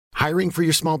Hiring for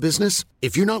your small business?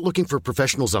 If you're not looking for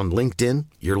professionals on LinkedIn,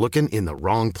 you're looking in the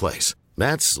wrong place.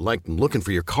 That's like looking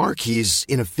for your car keys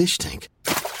in a fish tank.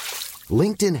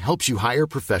 LinkedIn helps you hire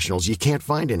professionals you can't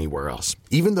find anywhere else,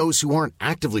 even those who aren't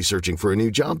actively searching for a new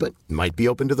job but might be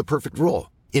open to the perfect role.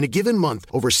 In a given month,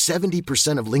 over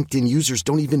 70% of LinkedIn users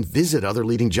don't even visit other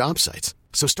leading job sites.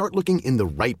 So start looking in the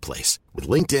right place. With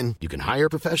LinkedIn, you can hire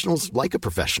professionals like a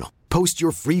professional. Post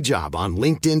your free job on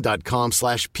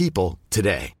linkedin.com/people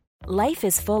today. Life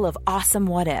is full of awesome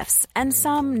what-ifs, and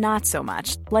some not so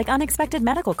much, like unexpected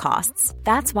medical costs.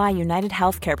 That's why United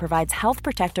Healthcare provides Health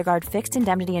Protector Guard fixed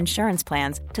indemnity insurance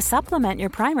plans to supplement your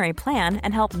primary plan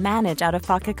and help manage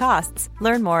out-of-pocket costs.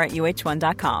 Learn more at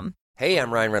uh1.com. Hey,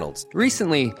 I'm Ryan Reynolds.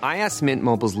 Recently, I asked Mint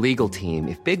Mobile's legal team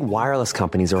if big wireless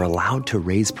companies are allowed to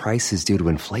raise prices due to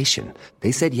inflation.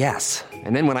 They said yes.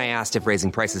 And then when I asked if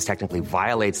raising prices technically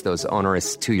violates those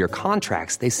onerous two-year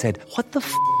contracts, they said, "What the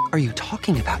f*** are you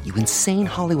talking about, you insane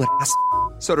Hollywood ass?"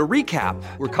 So to recap,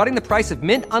 we're cutting the price of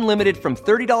Mint Unlimited from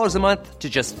 $30 a month to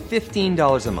just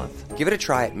 $15 a month. Give it a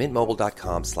try at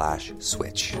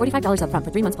mintmobile.com/switch. $45 up front for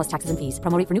 3 months plus taxes and fees.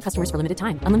 Promo rate for new customers for limited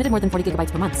time. Unlimited more than 40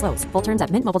 gigabytes per month. Slows full terms at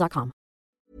mintmobile.com.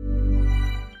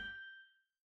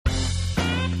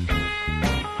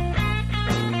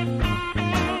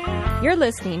 You're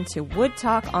listening to Wood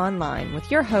Talk Online with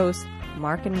your hosts,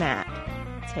 Mark and Matt.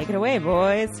 Take it away,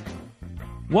 boys.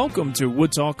 Welcome to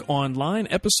Wood Talk Online,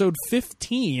 episode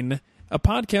 15, a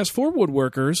podcast for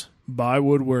woodworkers by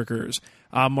woodworkers.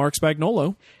 I'm Mark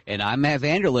Spagnolo. And I'm Matt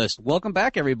Vanderlist. Welcome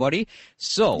back, everybody.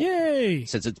 So, yay!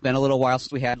 Since it's been a little while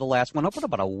since we had the last one up,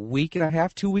 about a week and a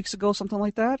half, 2 weeks ago, something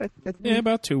like that? Yeah,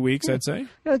 about 2 weeks, I'd say.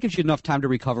 Yeah, that gives you enough time to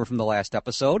recover from the last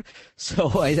episode.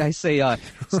 So I say,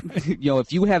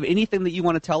 if you have anything that you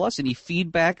want to tell us, any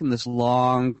feedback in this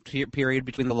long period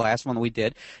between the last one that we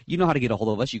did, you know how to get a hold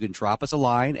of us. You can drop us a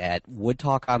line at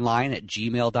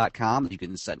woodtalkonline@gmail.com. You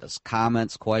can send us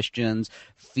comments, questions,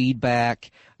 feedback,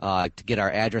 to get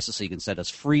our addresses so you can send us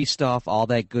free stuff, all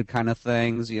that good kind of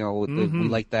things. We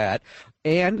like that.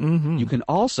 And you can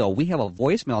also, we have a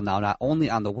voicemail now, not only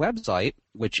on the website,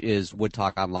 which is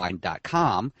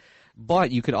woodtalkonline.com,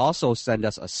 but you can also send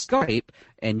us a Skype,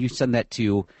 and you send that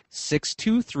to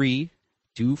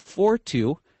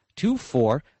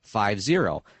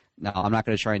 623-242-2450. Now, I'm not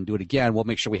going to try and do it again. We'll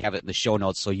make sure we have it in the show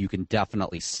notes so you can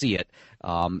definitely see it.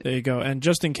 There you go. And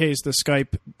just in case the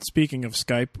Skype, speaking of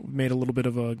Skype, made a little bit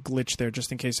of a glitch there,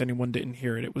 just in case anyone didn't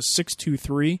hear it. It was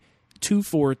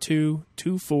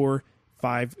 623-242-2450.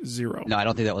 No, I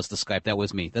don't think that was the Skype. That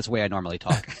was me. That's the way I normally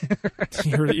talk.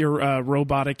 your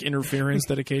robotic interference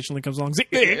that occasionally comes along.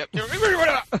 It's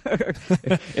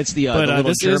the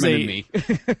little German in me.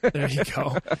 There you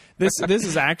go. This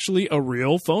is actually a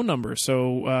real phone number.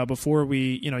 So before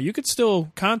we, you could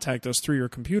still contact us through your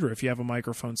computer if you have a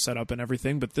microphone set up and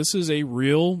everything, but this is a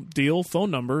real deal phone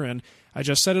number, and I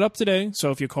just set it up today,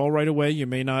 so if you call right away, you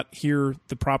may not hear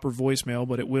the proper voicemail,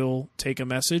 but it will take a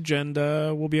message, and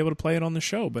we'll be able to play it on the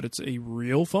show. But it's a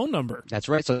real phone number. That's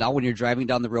right. So now when you're driving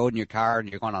down the road in your car and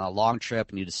you're going on a long trip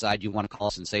and you decide you want to call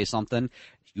us and say something,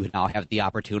 you now have the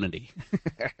opportunity.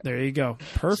 There you go.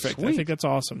 Perfect. Sweet. I think that's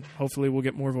awesome. Hopefully we'll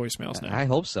get more voicemails now. I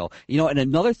hope so. And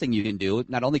another thing you can do,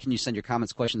 not only can you send your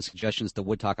comments, questions, suggestions to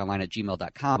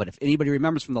woodtalkonline@gmail.com, but if anybody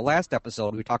remembers from the last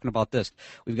episode, we were talking about this.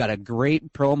 We've got a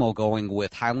great promo going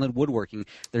with Highland Woodworking.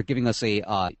 They're giving us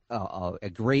a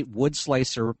great wood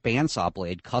slicer bandsaw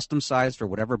blade, custom sized for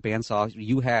whatever bandsaw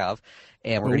you have.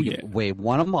 And we're going to give away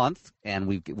one a month, and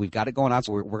we've got it going on.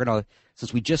 So we're going to,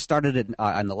 since we just started it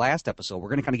on the last episode, we're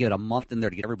going to kind of give it a month in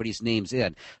there to get everybody's names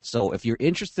in. So if you're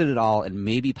interested at all in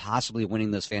maybe possibly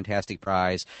winning this fantastic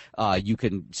prize, you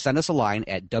can send us a line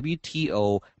at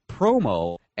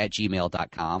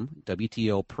WTOpromo@gmail.com,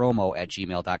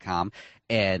 WTOpromo@gmail.com,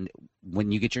 and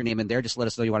when you get your name in there, just let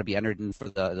us know you want to be entered in for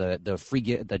the free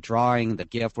the drawing, the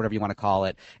gift, whatever you want to call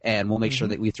it, and we'll make sure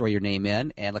that we throw your name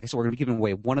in. And like I said, we're going to be giving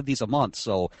away one of these a month,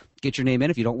 so get your name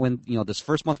in. If you don't win, this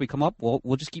first month we come up, we'll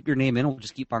just keep your name in. We'll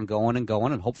just keep on going and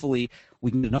going, and hopefully we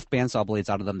can get enough bandsaw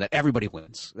blades out of them that everybody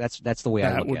wins. That's the way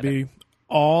I look at it. That would be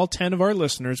all 10 of our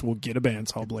listeners will get a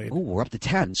bandsaw blade. Oh, we're up to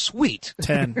 10. Sweet.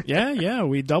 10. Yeah.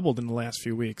 We doubled in the last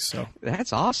few weeks. So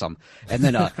that's awesome. And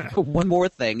then one more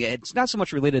thing. It's not so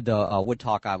much related to Wood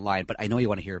Talk Online, but I know you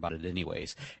want to hear about it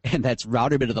anyways. And that's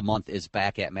Router Bit of the Month is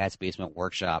back at Matt's Basement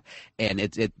Workshop. And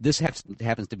this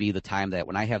happens to be the time that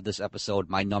when I have this episode,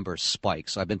 my numbers spike.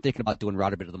 So I've been thinking about doing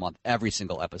Router Bit of the Month every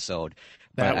single episode.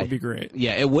 That would be great.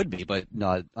 Yeah, it would be. But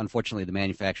unfortunately, the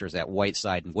manufacturers at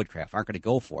Whiteside and Woodcraft aren't going to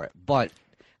go for it. But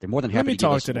They're more than Let happy me to give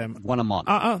talk us to them. one a month.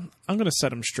 I'm going to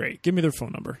set them straight. Give me their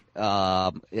phone number.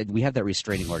 We have that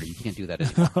restraining order. You can't do that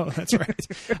anymore. Oh, that's right.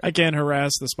 I can't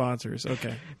harass the sponsors.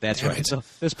 Okay. That's right. So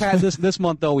this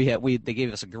month though they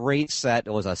gave us a great set.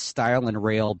 It was a style and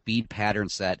rail bead pattern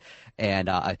set. And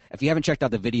if you haven't checked out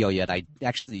the video yet,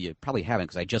 you probably haven't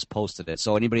because I just posted it.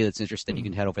 So anybody that's interested, you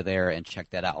can head over there and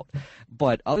check that out.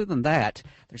 But other than that,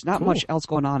 there's not much else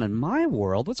going on in my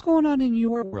world. What's going on in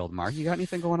your world, Mark? You got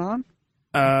anything going on?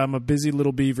 I'm a busy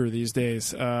little beaver these days.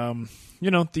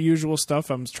 The usual stuff.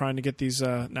 I'm trying to get these.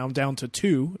 Now I'm down to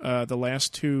 2. The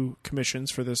last 2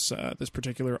 commissions for this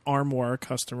particular armoire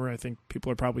customer. I think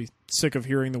people are probably sick of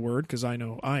hearing the word because I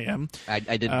know I am. I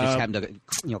did just have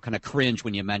to, kind of cringe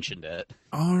when you mentioned it.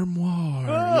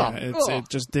 Armoire. It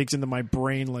just digs into my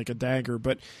brain like a dagger.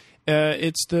 But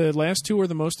it's the last 2 are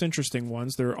the most interesting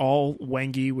ones. They're all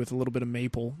wangy with a little bit of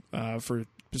maple for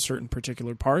certain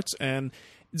particular parts, and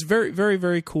it's a very, very,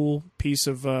 very cool piece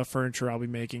of furniture I'll be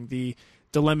making. The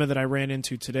dilemma that I ran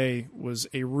into today was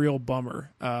a real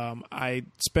bummer. I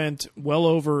spent well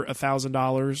over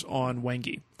 $1,000 on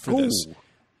Wengi for this.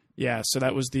 Yeah, so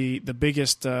that was the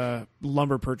biggest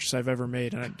lumber purchase I've ever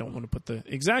made, and I don't want to put the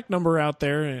exact number out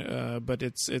there, but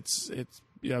it's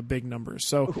a big number.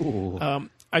 So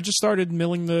I just started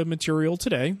milling the material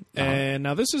today, and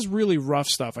now this is really rough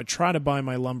stuff. I try to buy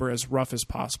my lumber as rough as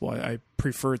possible. I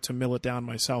prefer to mill it down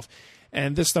myself.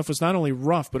 And this stuff was not only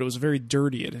rough, but it was very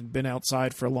dirty. It had been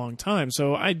outside for a long time.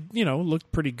 So I,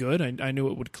 looked pretty good. I knew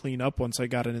it would clean up once I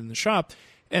got it in the shop.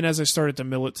 And as I started to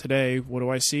mill it today, what do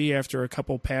I see after a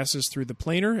couple passes through the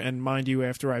planer? And mind you,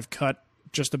 after I've cut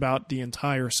just about the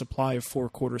entire supply of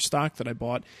 4/4 stock that I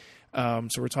bought.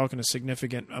 So we're talking a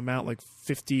significant amount, like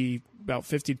about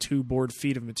 52 board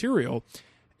feet of material.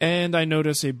 And I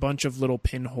notice a bunch of little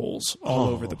pinholes all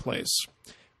over the place,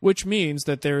 which means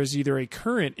that there is either a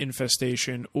current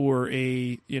infestation or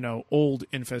a, old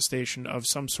infestation of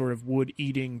some sort of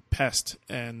wood-eating pest.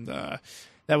 And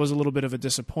that was a little bit of a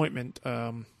disappointment,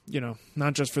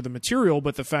 not just for the material,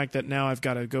 but the fact that now I've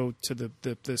got to go to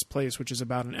this place, which is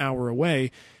about an hour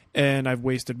away, and I've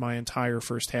wasted my entire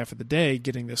first half of the day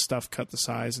getting this stuff cut to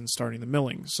size and starting the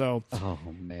milling. So, oh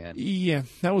man, yeah,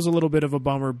 that was a little bit of a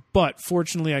bummer. But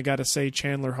fortunately, I got to say,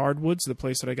 Chandler Hardwoods, the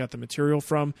place that I got the material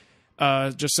from,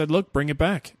 just said, "Look, bring it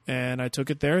back." And I took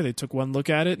it there. They took one look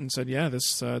at it and said, "Yeah,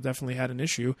 this definitely had an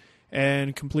issue,"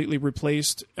 and completely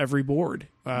replaced every board.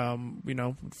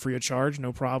 Free of charge,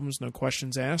 no problems, no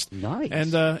questions asked. Nice.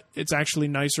 And it's actually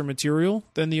nicer material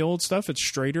than the old stuff. It's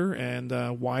straighter and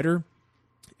wider.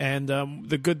 And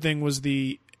the good thing was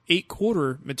the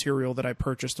 8/4 material that I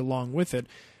purchased along with it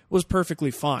was perfectly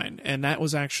fine. And that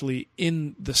was actually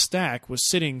in the stack, the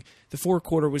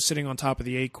 4/4 was sitting on top of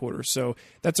the 8/4. So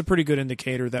that's a pretty good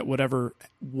indicator that whatever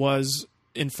was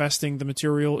infesting the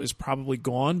material is probably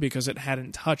gone because it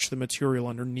hadn't touched the material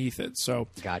underneath it. So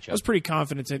gotcha. I was pretty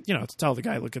confident to tell the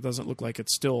guy, look, it doesn't look like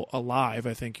it's still alive.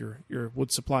 I think your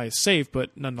wood supply is safe,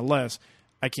 but nonetheless,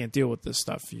 I can't deal with this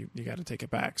stuff. You got to take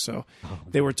it back. So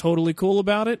they were totally cool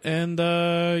about it. And,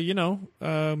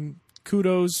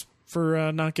 kudos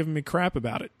for not giving me crap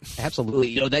about it.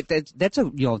 Absolutely. That's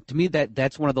to me,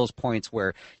 that's one of those points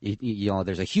where,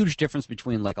 there's a huge difference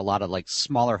between like a lot of like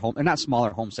smaller not smaller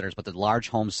home centers, but the large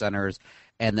home centers,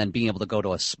 and then being able to go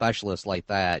to a specialist like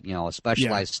that, a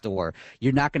specialized store.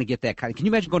 You're not going to get that kind of, can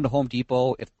you imagine going to Home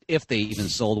Depot if they even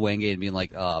sold Wenge and being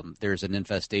like, there's an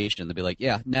infestation, they'd be like,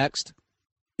 yeah, next.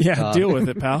 Yeah, deal with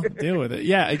it, pal. Deal with it.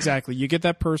 Yeah, exactly. You get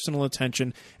that personal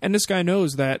attention. And this guy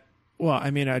knows that,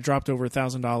 I dropped over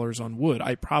 $1,000 on wood.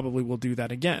 I probably will do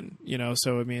that again,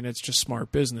 So, it's just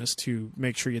smart business to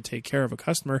make sure you take care of a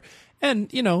customer. And,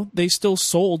 they still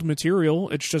sold material.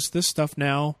 It's just this stuff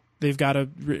now, they've got to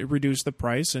reduce the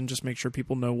price and just make sure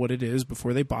people know what it is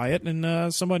before they buy it.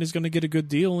 And somebody's going to get a good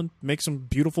deal and make some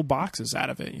beautiful boxes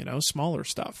out of it, smaller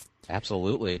stuff.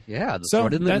 Absolutely. Yeah. They'll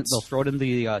throw it in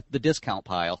the discount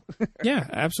pile. Yeah,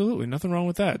 absolutely. Nothing wrong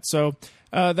with that. So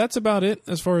that's about it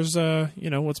as far as,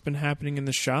 what's been happening in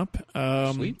the shop.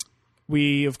 Sweet.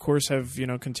 We, of course, have,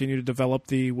 continued to develop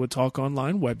the Wood Talk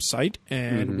Online website,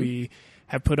 and we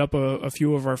have put up a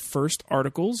few of our first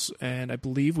articles, and I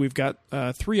believe we've got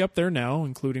 3 up there now,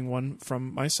 including one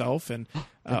from myself, and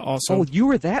also... Oh, you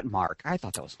were that, Mark. I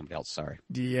thought that was somebody else. Sorry.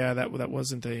 Yeah, that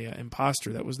wasn't a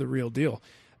imposter. That was the real deal.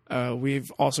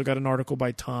 We've also got an article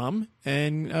by Tom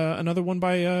and another one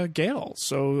by Gail.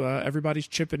 So everybody's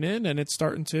chipping in, and it's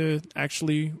starting to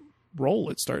actually roll.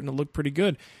 It's starting to look pretty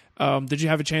good. Did you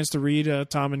have a chance to read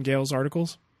Tom and Gail's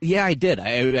articles? Yeah, I did. I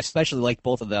especially liked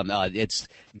both of them. It's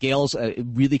Gail's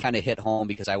really kind of hit home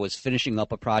because I was finishing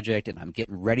up a project and I'm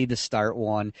getting ready to start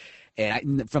one.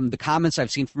 And from the comments I've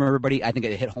seen from everybody, I think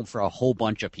it hit home for a whole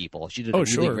bunch of people. She did a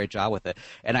really great job with it.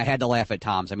 And I had to laugh at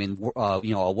Tom's. I mean, a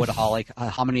woodaholic,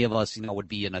 how many of us, would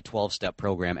be in a 12-step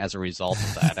program as a result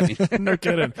of that? I mean, No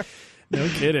kidding. No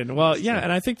kidding. Well, yeah,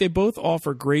 and I think they both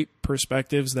offer great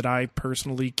perspectives that I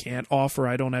personally can't offer.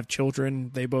 I don't have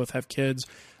children. They both have kids.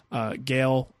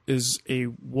 Gail is a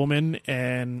woman,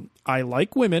 and I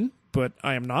like women, but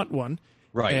I am not one.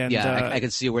 Right. And, yeah, I can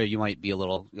see where you might be a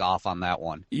little off on that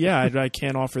one. Yeah, I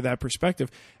can't offer that perspective.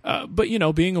 But,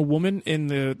 being a woman in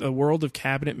the world of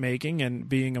cabinet making and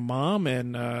being a mom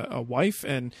and a wife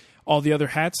and all the other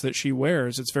hats that she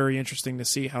wears, it's very interesting to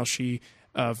see how she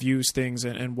views things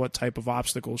and what type of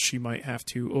obstacles she might have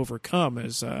to overcome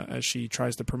as she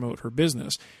tries to promote her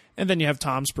business. And then you have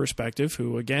Tom's perspective,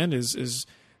 who, again, is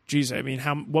geez, I mean,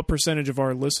 what percentage of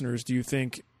our listeners do you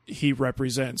think he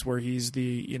represents, where he's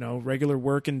the regular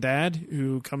working dad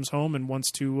who comes home and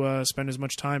wants to spend as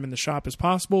much time in the shop as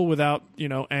possible without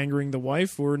angering the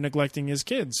wife or neglecting his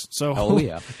kids. So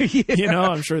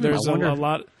I'm sure there's a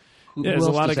lot. There's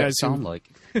a lot of guys sound like.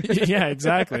 Yeah,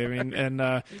 exactly. I mean, and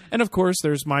of course,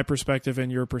 there's my perspective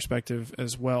and your perspective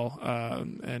as well.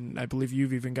 And I believe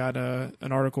you've even got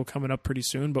an article coming up pretty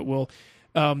soon. But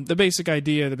the basic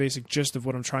idea, the basic gist of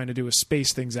what I'm trying to do is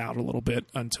space things out a little bit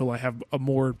until I have a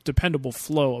more dependable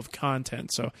flow of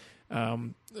content. So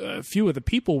a few of the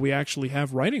people we actually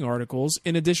have writing articles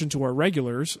in addition to our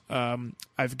regulars.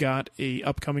 I've got a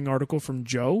upcoming article from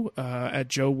Joe at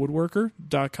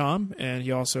joewoodworker.com, and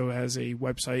he also has a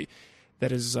website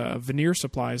that is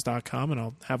veneersupplies.com, and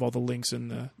I'll have all the links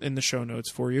in the show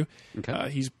notes for you. Okay.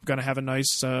 He's going to have a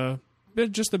nice,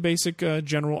 just a basic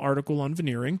general article on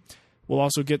veneering. We'll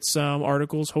also get some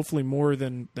articles, hopefully more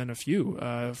than a few,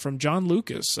 from John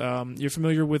Lucas. You're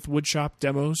familiar with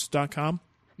woodshopdemos.com?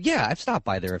 Yeah, I've stopped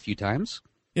by there a few times.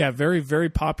 Yeah, very, very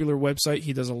popular website.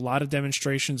 He does a lot of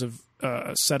demonstrations of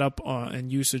setup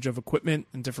and usage of equipment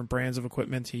and different brands of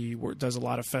equipment. He does a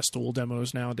lot of Festool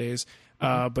demos nowadays.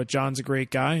 But John's a great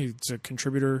guy. He's a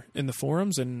contributor in the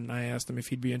forums, and I asked him if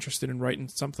he'd be interested in writing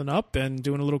something up and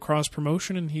doing a little cross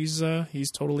promotion, and he's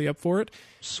totally up for it.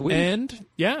 Sweet. And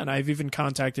and I've even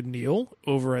contacted Neil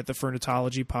over at the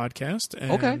Furnitology podcast,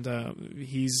 and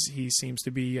he seems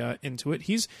to be into it.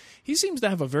 He seems to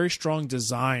have a very strong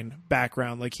design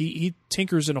background. Like he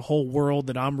tinkers in a whole world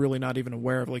that I'm really not even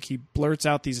aware of. Like he blurts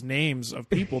out these names of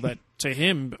people that to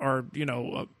him are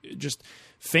just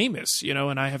famous,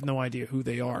 and I have no idea who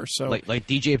they are. So like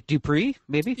DJ Dupree,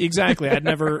 maybe. Exactly. I'd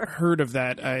never heard of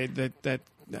that. I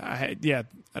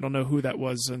don't know who that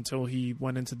was until he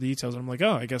went into the details. I'm like,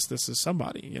 oh, I guess this is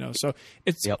somebody. So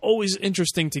it's always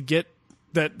interesting to get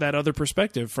that other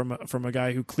perspective from a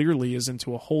guy who clearly is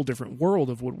into a whole different world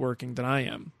of woodworking than I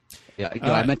am. Yeah,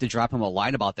 I meant to drop him a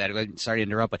line about that. Sorry to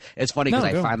interrupt, but it's funny because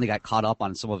I finally got caught up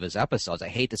on some of his episodes. I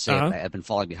hate to say it, I've been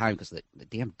falling behind because the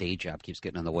damn day job keeps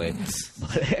getting in the way.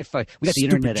 But we got the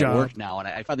internet at work now, and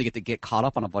I finally get caught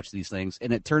up on a bunch of these things.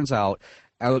 And it turns out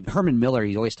Herman Miller,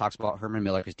 he always talks about Herman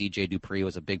Miller because DJ Dupree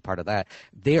was a big part of that.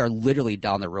 They are literally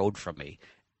down the road from me.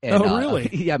 And, really?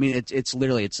 Yeah, I mean, it's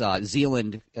literally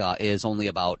Zeeland is only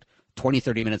about 20,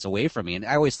 30 minutes away from me. And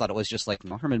I always thought it was just like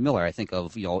Herman Miller. I think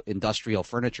of, industrial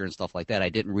furniture and stuff like that. I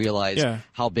didn't realize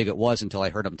how big it was until I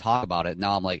heard him talk about it.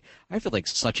 Now I'm like, I feel like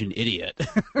such an idiot.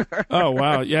 Oh,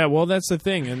 wow. Yeah, well, that's the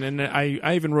thing. And then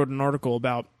I even wrote an article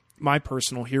about my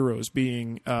personal heroes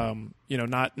being,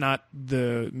 not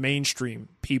the mainstream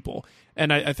people.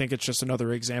 And I think it's just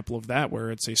another example of that,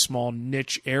 where it's a small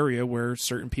niche area where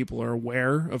certain people are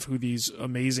aware of who these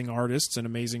amazing artists and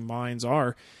amazing minds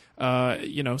are.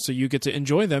 So you get to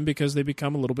enjoy them because they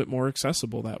become a little bit more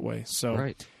accessible that way. So,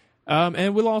 right.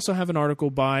 And we'll also have an article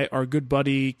by our good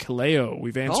buddy Kaleo.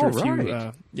 We've answered a few,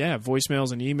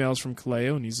 voicemails and emails from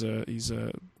Kaleo, and he's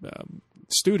a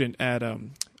student at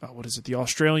the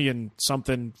Australian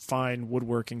something fine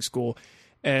woodworking school.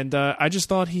 And I just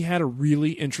thought he had a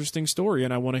really interesting story,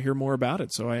 and I want to hear more about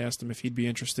it. So I asked him if he'd be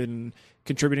interested in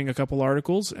contributing a couple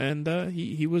articles, and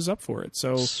he was up for it.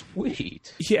 So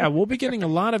sweet. Yeah, we'll be getting a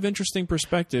lot of interesting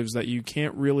perspectives that you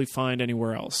can't really find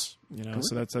anywhere else.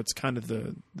 So that's kind of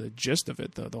the gist of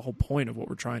it, the whole point of what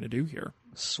we're trying to do here.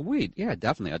 Sweet. Yeah,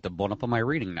 definitely. I have to bone up on my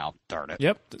reading now. Darn it.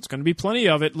 Yep, there's going to be plenty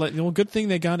of it. Good thing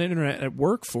they got internet at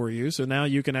work for you, so now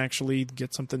you can actually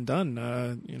get something done,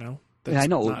 I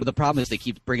know. The problem is they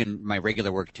keep bringing my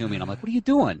regular work to me, and I'm like, "What are you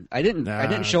doing? I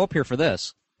didn't show up here for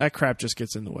this." That crap just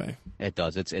gets in the way. It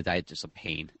does. It's just a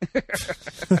pain.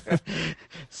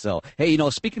 So, hey,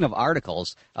 speaking of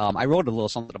articles, I wrote a little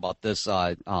something about this. Just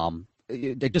a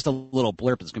little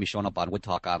blurb that's going to be showing up on Wood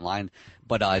Talk Online.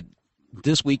 But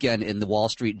this weekend in the Wall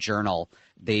Street Journal,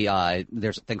 there's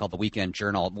a thing called the Weekend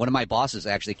Journal. One of my bosses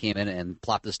actually came in and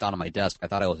plopped this down on my desk. I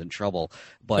thought I was in trouble.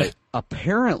 But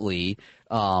apparently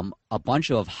a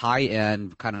bunch of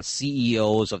high-end kind of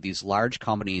CEOs of these large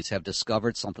companies have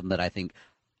discovered something that I think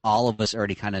all of us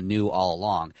already kind of knew all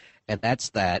along, and that's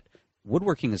that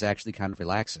woodworking is actually kind of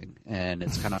relaxing, and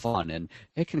it's kind of fun, and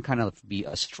it can kind of be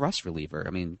a stress reliever.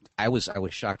 I mean, I was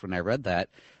shocked when I read that.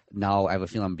 Now I have a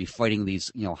feeling I'm going to be fighting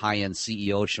these high-end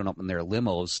CEOs showing up in their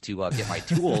limos to get my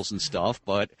tools and stuff,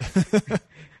 but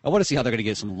I want to see how they're going to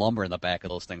get some lumber in the back of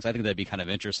those things. I think that'd be kind of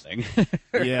interesting.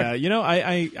 Yeah,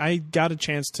 I got a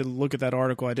chance to look at that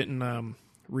article. I didn't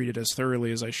read it as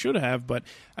thoroughly as I should have, but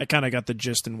I kind of got the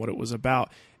gist and what it was about.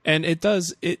 And it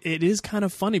is kind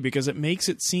of funny because it makes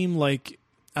it seem like,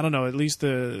 I don't know, at least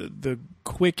the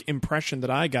quick impression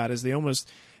that I got is they almost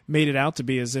made it out to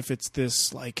be as if it's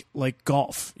this like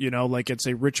golf, like it's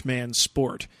a rich man's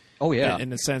sport. Oh yeah.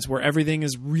 In a sense where everything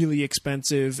is really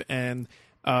expensive and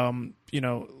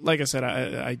like I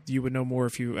said, you would know more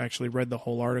if you actually read the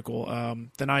whole article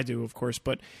than I do, of course,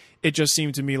 but it just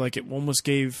seemed to me like it almost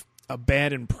gave a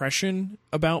bad impression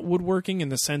about woodworking in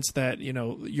the sense that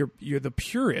you're the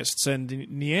purists and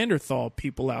Neanderthal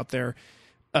people out there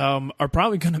are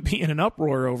probably going to be in an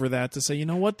uproar over that to say, you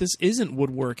know what, this isn't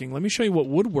woodworking. Let me show you what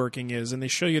woodworking is, and they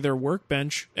show you their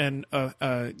workbench and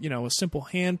a simple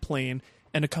hand plane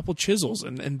and a couple chisels,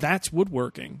 and that's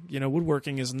woodworking.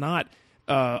 Woodworking is not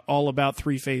all about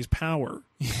 3-phase power.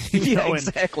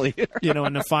 Exactly.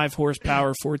 And a 5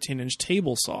 horsepower 14-inch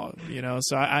table saw.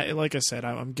 So I like I said,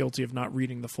 I'm guilty of not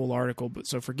reading the full article, but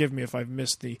so forgive me if I've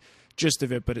missed the gist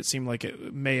of it. But it seemed like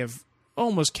it may have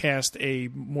almost cast a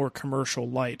more commercial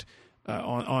light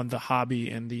on the hobby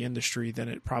and the industry than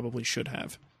it probably should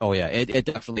have. Oh yeah, it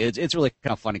definitely it's really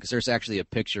kind of funny because there's actually a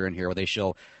picture in here where they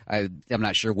show I'm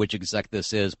not sure which exec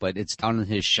this is, but it's down in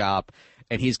his shop.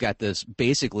 And he's got this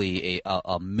basically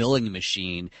a milling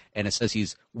machine, and it says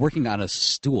he's working on a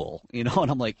stool, and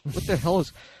I'm like, what the hell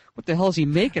is he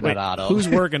making it out of? Who's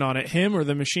working on it, him or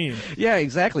the machine? Yeah,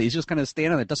 exactly. He's just kind of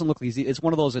standing on it. It doesn't look like it's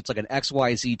one of those, it's like an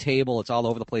XYZ table. It's all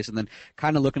over the place. And then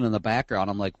kind of looking in the background,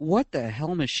 I'm like, what the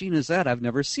hell machine is that? I've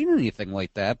never seen anything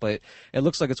like that. But it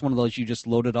looks like it's one of those you just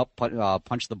load it up,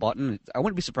 punch the button. I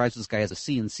wouldn't be surprised if this guy has a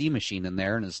CNC machine in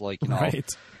there and is like, right.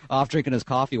 Off drinking his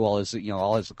coffee while his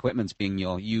all his equipment's being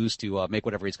used to make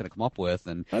whatever he's going to come up with.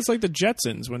 And that's like the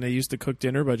Jetsons when they used to cook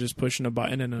dinner by just pushing a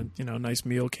button and a nice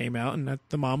meal came out and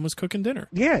the mom was cooking dinner.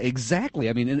 Yeah, exactly.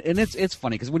 I mean, and it's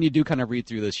funny because when you do kind of read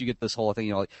through this, you get this whole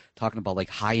thing, talking about like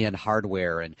high-end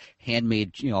hardware and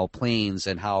handmade, planes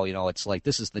and how, it's like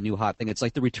this is the new hot thing. It's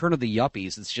like the return of the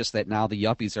yuppies. It's just that now the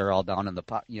yuppies are all down in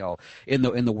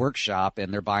the, in the workshop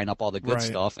and they're buying up all the good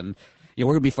stuff. And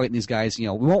we're gonna be fighting these guys. We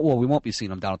won't be seeing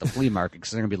them down at the flea market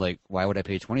because they're gonna be like, why would I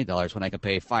pay $20 when I could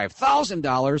pay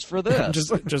 $5,000 for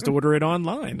this? just order it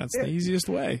online. That's the easiest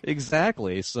way.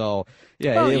 Exactly. So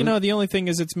yeah. Well, the only thing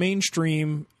is it's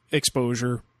mainstream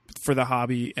exposure for the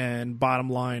hobby, and bottom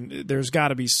line, there's got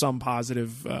to be some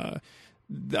positive.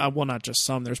 Well, not just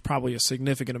some. There's probably a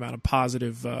significant amount of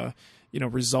positive,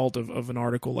 result of an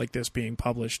article like this being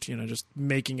published. Just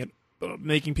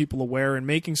making people aware and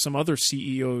making some other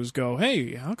CEOs go,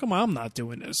 hey, how come I'm not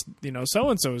doing this?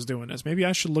 So-and-so is doing this. Maybe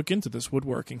I should look into this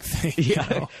woodworking thing.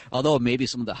 Yeah. Although maybe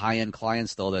some of the high-end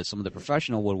clients, though, that some of the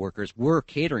professional woodworkers were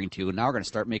catering to, and now are going to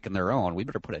start making their own. We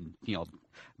better put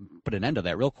an end to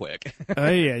that real quick. Yeah,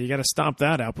 you got to stomp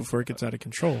that out before it gets out of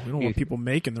control. We don't want people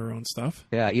making their own stuff.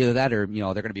 Yeah, either that or,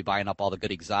 they're going to be buying up all the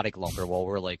good exotic lumber while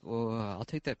we're like, oh, I'll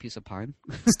take that piece of pine.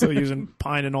 Still using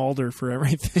pine and alder for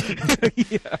everything.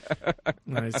 Yeah.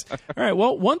 Nice. All right,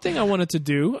 well, one thing I wanted to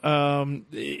do,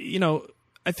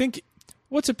 I think,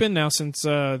 what's it been now since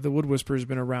the Wood Whisperer has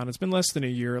been around? It's been less than a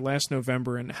year, last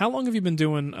November. And how long have you been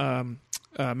doing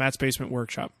Matt's Basement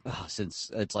Workshop?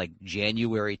 Since it's like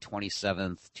January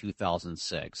 27th,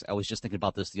 2006. I was just thinking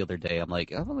about this the other day. I'm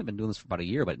like, I've only been doing this for about a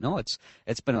year, but no, it's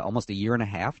been almost a year and a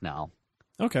half now.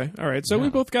 Okay, all right. So we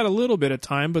both got a little bit of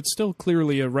time, but still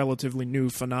clearly a relatively new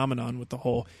phenomenon with the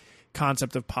whole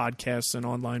concept of podcasts and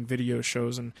online video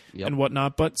shows and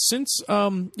whatnot. But since,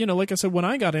 like I said, when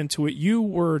I got into it, you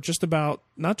were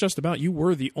you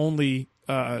were the only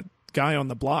guy on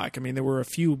the block. I mean, there were a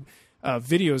few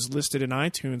videos listed in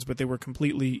iTunes, but they were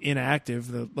completely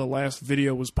inactive. The last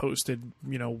video was posted,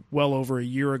 well over a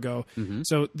year ago. Mm-hmm.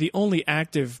 So the only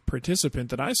active participant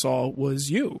that I saw was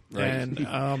you. Right. And,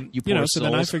 you poor so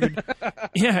then I souls. figured,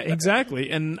 yeah,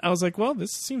 exactly. And I was like, well,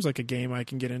 this seems like a game I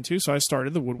can get into. So I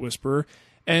started the Wood Whisperer.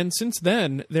 And since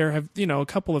then, there have, a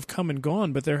couple have come and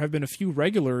gone, but there have been a few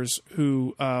regulars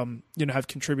who, have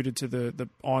contributed to the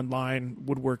online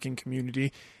woodworking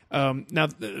community. Now,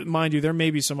 mind you, there may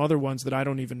be some other ones that I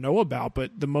don't even know about,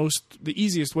 but the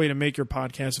easiest way to make your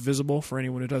podcast visible for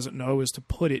anyone who doesn't know is to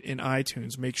put it in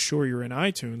iTunes. Make sure you're in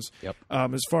iTunes. Yep.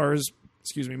 As far as,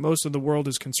 most of the world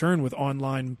is concerned with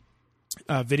online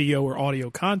video or audio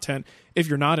content, if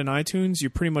you're not in iTunes, you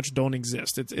pretty much don't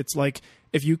exist. It's like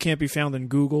if you can't be found in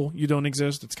Google, you don't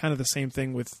exist. It's kind of the same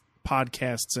thing with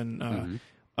podcasts and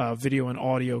video and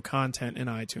audio content in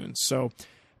iTunes. So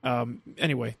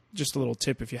anyway, just a little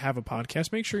tip: if you have a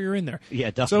podcast, make sure you're in there.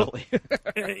 Yeah, definitely.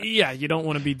 So, yeah, you don't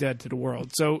want to be dead to the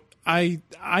world. So I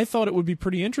thought it would be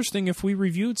pretty interesting if we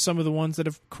reviewed some of the ones that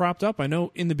have cropped up. I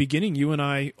know in the beginning, you and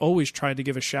I always tried to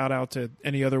give a shout out to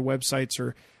any other websites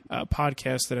or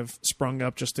podcasts that have sprung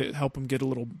up just to help them get a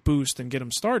little boost and get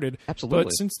them started. Absolutely.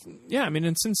 But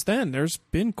since then, there's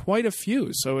been quite a few.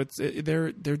 So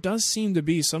there does seem to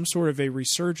be some sort of a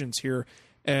resurgence here,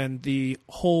 and the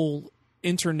whole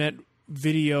internet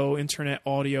video, internet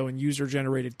audio, and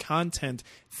user-generated content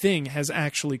thing has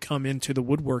actually come into the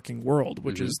woodworking world,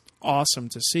 which is awesome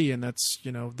to see, and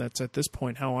that's at this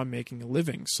point how I'm making a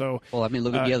living. So, well, I mean,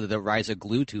 look at the rise of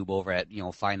glue tube over at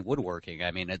Fine Woodworking.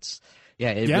 I mean,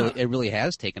 it really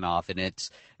has taken off, and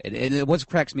what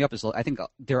cracks me up is I think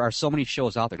there are so many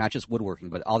shows out there, not just woodworking,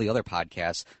 but all the other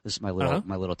podcasts. This is my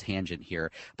little tangent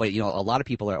here, but a lot of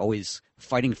people are always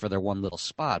fighting for their one little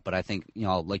spot. But I think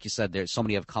like you said, there's so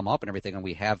many have come up and everything, and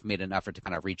we have made an effort to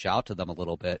kind of reach out to them a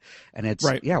little bit. And it's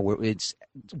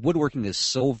woodworking is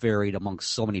so varied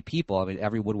amongst so many people. I mean,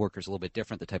 every woodworker is a little bit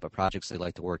different, the type of projects they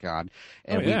like to work on,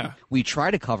 and we try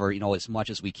to cover as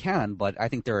much as we can. But I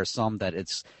think there are some that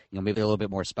it's maybe a little bit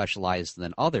more specialized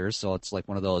than others. So it's like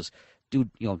one of those, dude,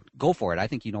 go for it. I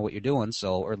think you know what you're doing,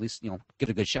 so, or at least give it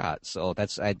a good shot. So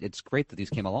it's great that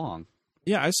these came along.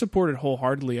 Yeah, I support it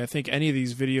wholeheartedly. I think any of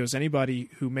these videos,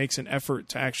 anybody who makes an effort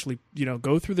to actually,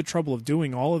 go through the trouble of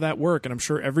doing all of that work, and I'm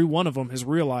sure every one of them has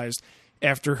realized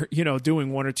after,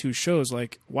 doing one or two shows,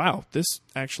 like, wow, this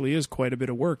actually is quite a bit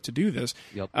of work to do this.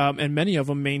 Yep. And many of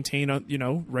them maintain,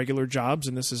 regular jobs,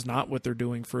 and this is not what they're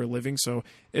doing for a living. So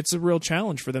it's a real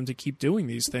challenge for them to keep doing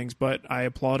these things. But I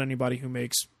applaud anybody who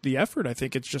makes the effort. I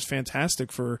think it's just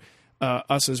fantastic for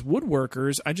us as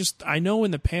woodworkers. I know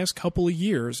in the past couple of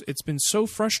years, it's been so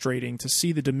frustrating to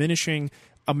see the diminishing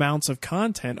amounts of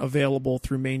content available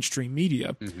through mainstream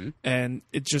media. And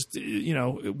it just,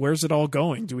 where's it all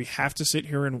going? Do we have to sit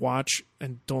here and watch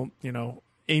and don't,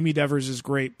 Amy Devers is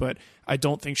great, but I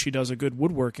don't think she does a good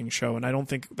woodworking show. And I don't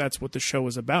think that's what the show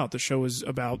is about. The show is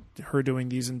about her doing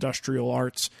these industrial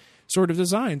arts sort of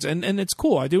designs. And it's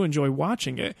cool. I do enjoy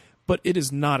watching it. But it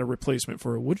is not a replacement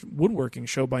for a woodworking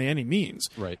show by any means.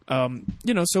 Right.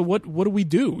 So what do we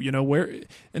do?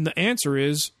 And the answer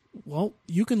is, well,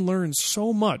 you can learn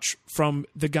so much from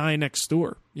the guy next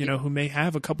door, who may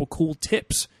have a couple cool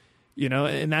tips,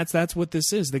 and that's what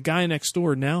this is. The guy next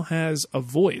door now has a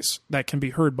voice that can be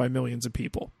heard by millions of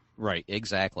people. Right.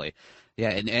 Exactly. Yeah,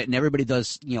 and everybody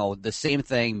does, the same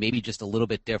thing, maybe just a little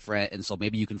bit different, and so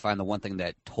maybe you can find the one thing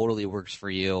that totally works for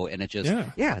you, and it just,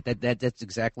 that's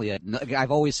exactly it.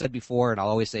 I've always said before, and I'll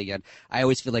always say again, I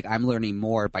always feel like I'm learning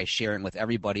more by sharing with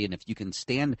everybody, and if you can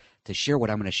stand to share what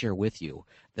I'm going to share with you,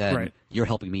 then you're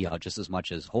helping me out just as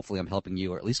much as hopefully I'm helping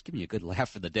you, or at least giving you a good laugh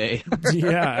for the day.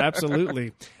 Yeah,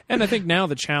 absolutely. And I think now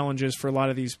the challenge is for a lot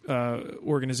of these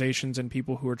organizations and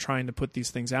people who are trying to put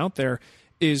these things out there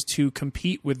is to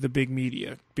compete with the big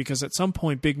media, because at some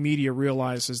point big media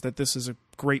realizes that this is a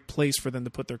great place for them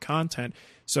to put their content.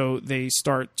 So they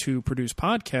start to produce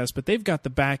podcasts, but they've got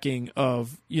the backing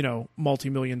of,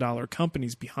 multi-million dollar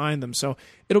companies behind them. So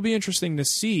it'll be interesting to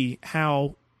see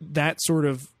how that sort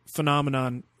of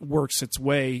phenomenon works its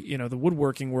way. The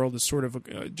woodworking world is sort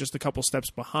of just a couple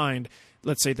steps behind,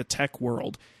 let's say, the tech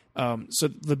world. So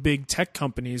the big tech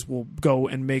companies will go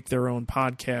and make their own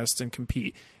podcasts and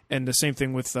compete. And the same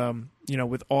thing with,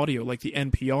 with audio, like the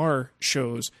NPR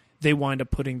shows, they wind up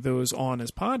putting those on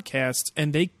as podcasts,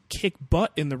 and they kick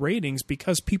butt in the ratings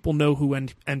because people know who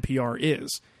NPR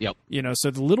is. Yep.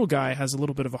 So the little guy has a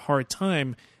little bit of a hard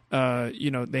time.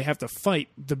 They have to fight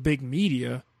the big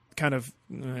media kind of,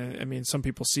 some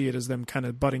people see it as them kind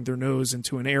of butting their nose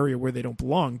into an area where they don't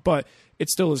belong, but it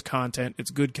still is content.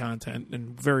 It's good content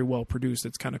and very well produced.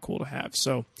 It's kind of cool to have.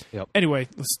 So anyway,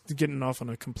 let's getting off on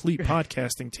a complete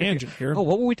podcasting tangent here. Oh,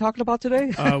 what were we talking about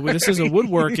today? This is a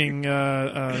woodworking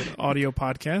audio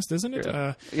podcast, isn't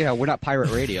it? Yeah, we're not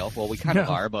pirate radio. Well, we kind of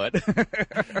are, but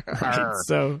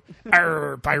so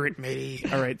pirate matey.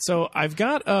 All right, so I've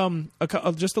got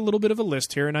just a little bit of a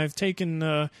list here, and I've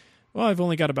taken. I've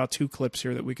only got about 2 clips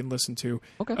here that we can listen to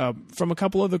from a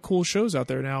couple of the cool shows out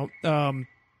there now.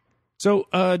 So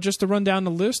just to run down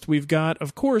the list, we've got,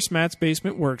 of course, Matt's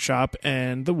Basement Workshop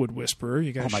and The Wood Whisperer.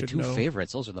 You guys should know. My 2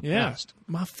 favorites. Those are the best.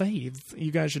 My faves.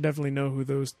 You guys should definitely know who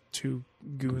those 2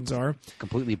 goons are.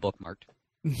 Completely bookmarked.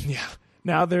 Yeah.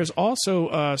 Now, there's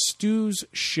also Stu's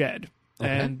Shed,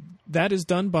 and that is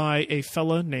done by a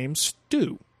fella named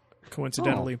Stu,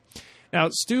 coincidentally. Oh. Now,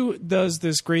 Stu does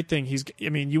this great thing.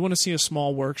 You want to see a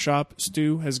small workshop?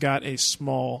 Stu has got a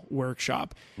small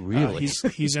workshop. Really?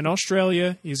 He's in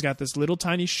Australia. He's got this little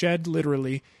tiny shed,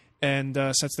 literally, and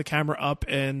sets the camera up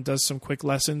and does some quick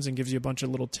lessons and gives you a bunch of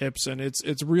little tips. And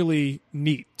it's really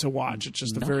neat to watch. It's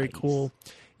just a very cool.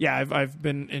 Yeah, I've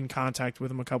been in contact with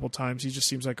him a couple times. He just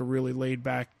seems like a really laid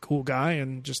back, cool guy,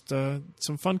 and just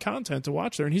some fun content to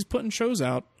watch there. And he's putting shows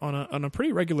out on a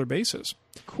pretty regular basis.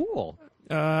 Cool.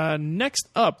 Next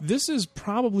up, this is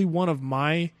probably one of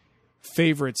my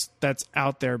favorites that's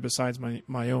out there besides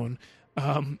my own.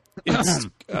 Yeah,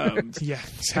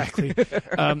 exactly.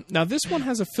 Now this one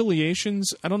has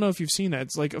affiliations. I don't know if you've seen that.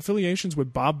 It's like affiliations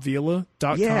with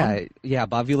BobVila.com. Yeah,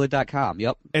 BobVila.com.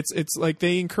 Yep. It's like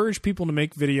they encourage people to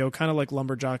make video, kind of like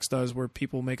Lumberjacks does, where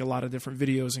people make a lot of different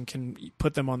videos and can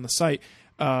put them on the site,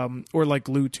 or like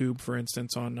GlueTube, for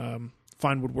instance, on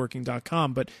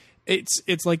FindWoodworking.com. But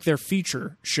it's like their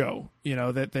feature show,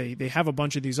 that they have a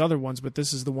bunch of these other ones, but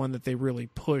this is the one that they really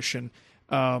push, and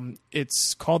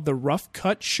it's called the Rough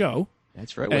Cut Show.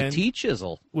 That's right, with T.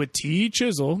 Chisel. With T.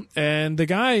 Chisel, and the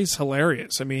guy's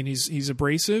hilarious. I mean, he's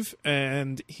abrasive,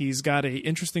 and he's got a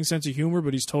interesting sense of humor,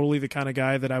 but he's totally the kind of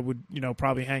guy that I would,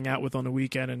 probably hang out with on the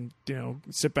weekend and,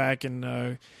 sit back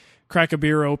and crack a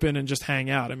beer open and just hang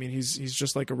out. I mean, he's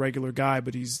just like a regular guy,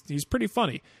 but he's pretty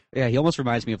funny. Yeah, he almost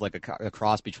reminds me of like a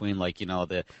cross between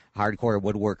the hardcore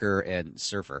woodworker and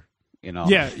surfer.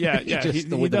 Yeah.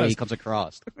 The way he comes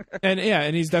across.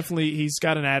 and he's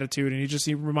got an attitude, and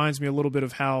he reminds me a little bit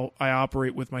of how I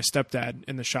operate with my stepdad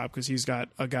in the shop, because he's got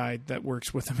a guy that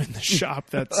works with him in the shop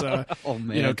that's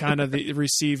kind of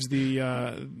receives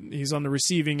he's on the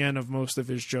receiving end of most of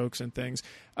his jokes and things.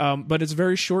 But it's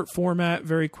very short format,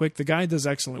 very quick. The guy does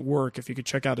excellent work. If you could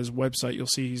check out his website, you'll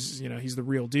see he's the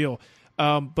real deal.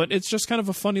 But it's just kind of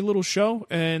a funny little show,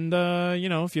 and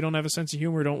if you don't have a sense of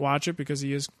humor, don't watch it, because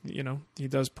he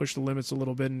does push the limits a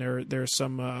little bit, and there's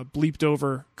some bleeped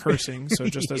over cursing, so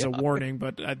just as a warning.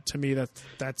 But to me,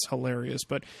 that's hilarious.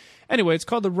 But anyway, it's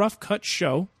called the Rough Cut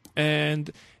Show, and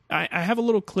I have a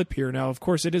little clip here. Now, of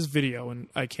course, it is video, and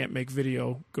I can't make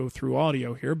video go through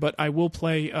audio here, but I will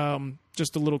play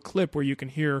just a little clip where you can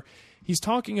hear he's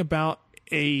talking about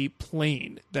a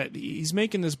plane that he's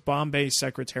making, this Bombay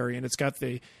Secretary, and it's got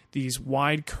these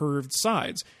wide curved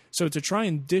sides. So to try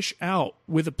and dish out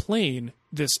with a plane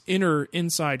this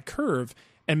inside curve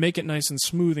and make it nice and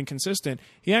smooth and consistent,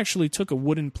 he actually took a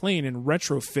wooden plane and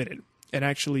retrofitted and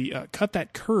actually cut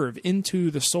that curve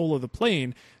into the sole of the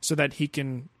plane so that he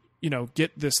can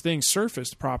get this thing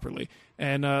surfaced properly.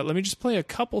 And let me just play a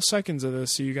couple seconds of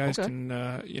this so you guys can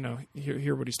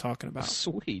hear what he's talking about.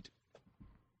 Sweet.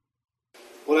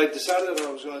 What I decided that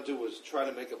I was going to do was try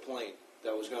to make a plane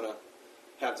that was going to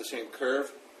have the same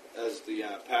curve as the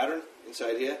pattern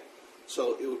inside here,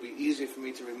 so it would be easy for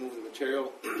me to remove the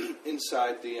material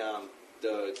inside the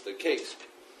case.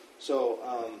 So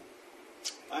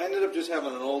I ended up just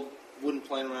having an old wooden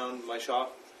plane around my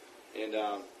shop, and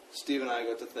Steve and I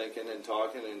got to thinking and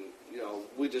talking, and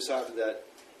we decided that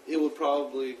it would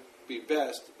probably be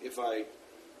best if I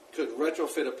could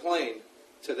retrofit a plane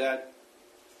to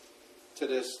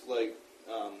this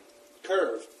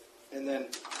curve, and then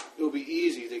it would be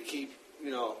easy to keep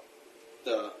it'll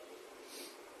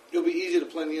be easy to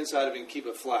plane the inside of it and keep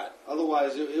it flat.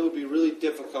 Otherwise, it would be really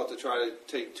difficult to try to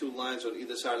take 2 lines on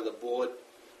either side of the board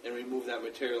and remove that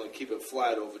material and keep it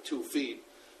flat over 2 feet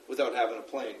without having a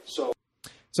plane. So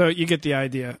you get the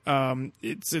idea.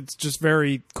 It's just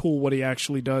very cool what he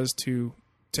actually does to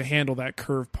to handle that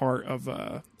curved part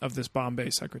of this Bombay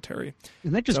secretary.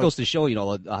 And that just goes to show,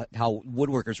 how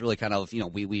woodworkers really kind of,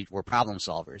 we're problem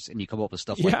solvers, and you come up with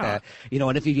stuff like that.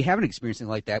 And if you haven't experienced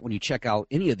anything like that, when you check out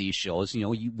any of these shows,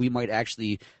 we might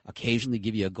actually occasionally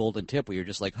give you a golden tip where you're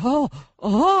just like, oh,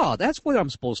 that's what I'm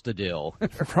supposed to do.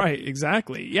 Right,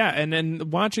 exactly. Yeah, and then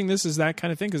watching this is that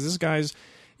kind of thing, because this guy's,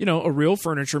 a real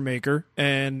furniture maker,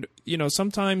 and,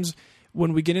 sometimes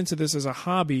when we get into this as a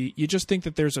hobby, you just think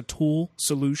that there's a tool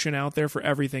solution out there for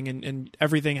everything, and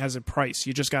everything has a price.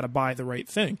 You just got to buy the right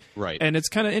thing. Right. And it's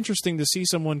kind of interesting to see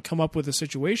someone come up with a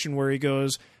situation where he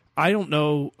goes, I don't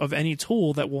know of any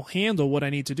tool that will handle what I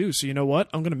need to do. So you know what?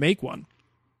 I'm going to make one.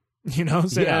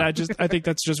 I think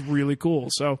that's just really cool.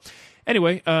 So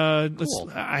anyway,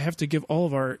 cool. I have to give all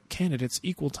of our candidates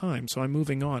equal time, so I'm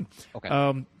moving on. Okay.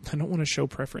 I don't want to show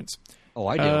preference. Oh,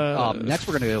 I do. Next,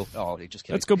 we're going to go. Oh, just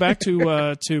kidding. Let's go back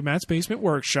to Matt's Basement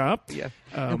Workshop. Yeah.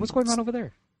 What's going on over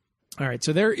there? All right.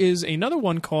 So there is another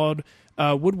one called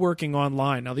Woodworking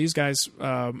Online. Now, these guys,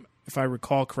 if I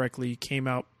recall correctly, came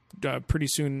out pretty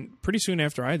soon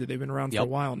after I did. They've been around for a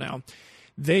while now.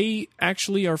 They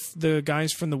actually are the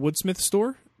guys from the Woodsmith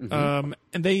store, and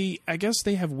I guess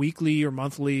they have weekly or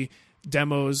monthly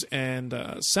demos and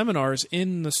seminars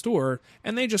in the store,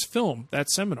 and they just film that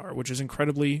seminar, which is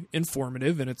incredibly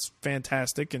informative, and it's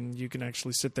fantastic, and you can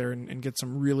actually sit there and get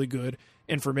some really good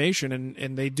information,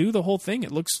 and they do the whole thing.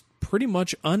 It looks pretty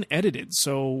much unedited,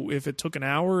 so if it took an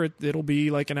hour, it'll be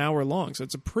like an hour long, so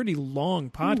it's a pretty long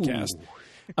podcast. Ooh.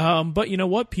 But you know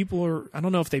what? I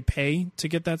don't know if they pay to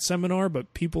get that seminar, but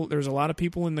there's a lot of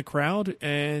people in the crowd,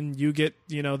 and you get,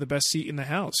 the best seat in the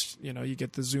house. You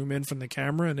get the zoom in from the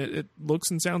camera, and it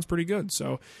looks and sounds pretty good.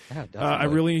 So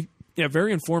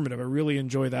very informative. I really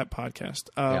enjoy that podcast.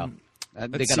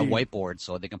 They got a whiteboard,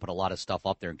 so they can put a lot of stuff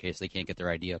up there in case they can't get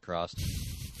their idea across.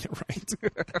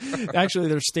 Right. Actually,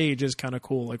 their stage is kind of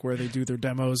cool, like where they do their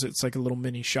demos. It's like a little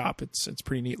mini shop. It's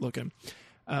pretty neat looking.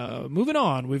 Moving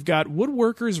on, we've got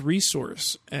Woodworkers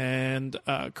Resource, and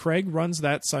Craig runs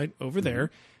that site over there.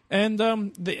 And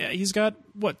he's got,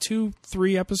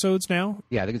 2-3 episodes now?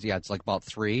 Yeah, I think it's like about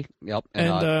 3. Yep.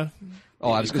 And I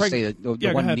was going to say that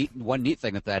the one neat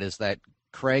thing of that is that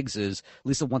Craig's is, at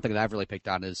least the one thing that I've really picked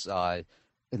on is,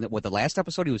 with the last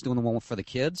episode, he was doing the one for the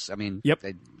kids. I mean, yep.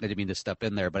 I didn't mean to step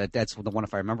in there, but that's the one,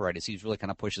 if I remember right, is he's really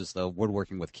kind of pushes the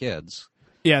woodworking with kids.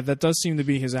 Yeah, that does seem to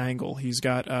be his angle. He's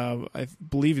got, I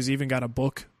believe, he's even got a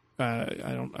book.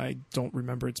 I don't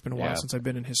remember. It's been a while since I've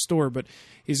been in his store, but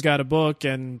he's got a book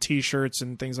and T-shirts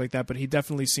and things like that. But he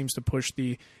definitely seems to push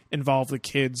the involve the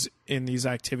kids in these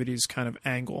activities kind of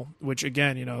angle. Which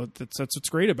again, that's what's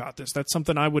great about this. That's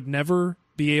something I would never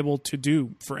be able to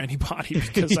do for anybody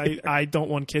because I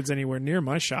don't want kids anywhere near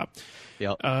my shop.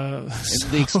 Yep.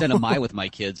 The extent of with my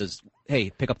kids is, hey,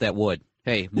 pick up that wood.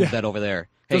 Hey, move that over there.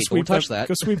 Hey, don't touch that.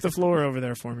 Go sweep the floor over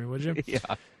there for me, would you? Yeah.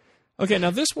 Okay,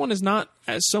 now this one is not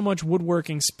as so much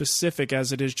woodworking specific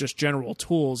as it is just general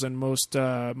tools, and most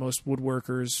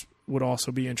woodworkers would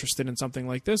also be interested in something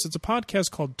like this. It's a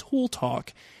podcast called Tool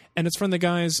Talk, and it's from the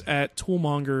guys at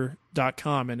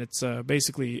toolmonger.com, and it's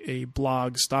basically a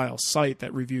blog-style site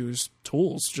that reviews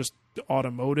tools, just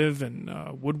automotive and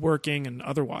woodworking and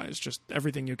otherwise, just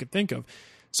everything you could think of.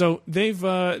 So they've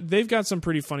got some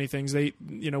pretty funny things.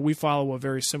 We follow a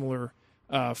very similar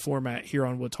format here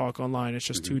on Wood Talk Online. It's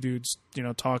just two dudes,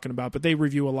 talking about, but they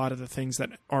review a lot of the things that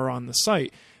are on the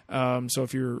site. So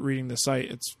if you're reading the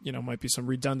site, it's, might be some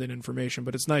redundant information,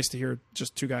 but it's nice to hear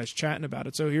just two guys chatting about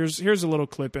it. So here's a little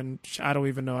clip, and I don't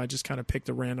even know. I just kind of picked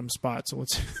a random spot. So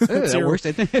let's hear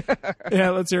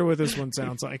what this one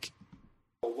sounds like.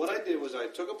 Well, what I did was I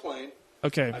took a plane.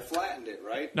 Okay. I flattened it,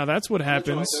 right? Now that's what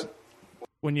happens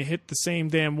when you hit the same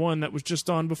damn one that was just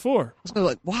on before. I was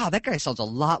like, wow, that guy sounds a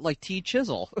lot like T.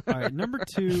 Chisel. All right, number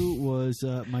 2 was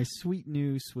my sweet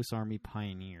new Swiss Army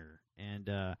Pioneer. And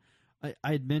I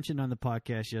had mentioned on the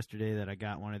podcast yesterday that I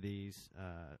got one of these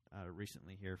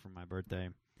recently here for my birthday.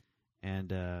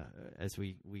 And as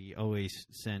we always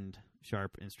send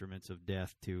sharp instruments of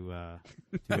death to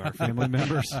our family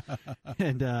members.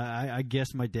 And I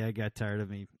guess my dad got tired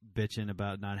of me bitching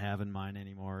about not having mine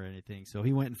anymore or anything. So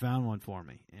he went and found one for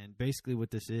me. And basically what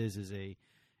this is a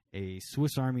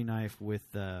Swiss Army knife with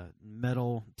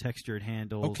metal textured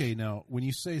handles. Okay, now, when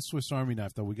you say Swiss Army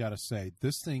knife, though, we got to say,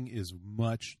 this thing is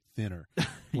much thinner.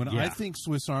 When I think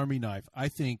Swiss Army knife, I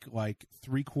think like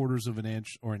 3/4 of an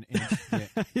inch or an inch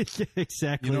thick.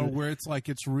 Exactly. Where it's like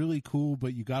it's really cool,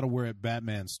 but you got to wear it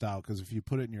Batman style because if you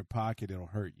put it in your pocket, it'll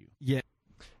hurt you. Yeah.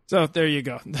 So there you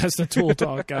go. That's the Tool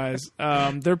Talk, guys.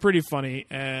 They're pretty funny,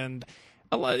 and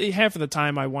half of the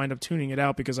time I wind up tuning it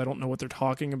out because I don't know what they're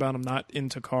talking about. I'm not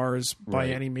into cars by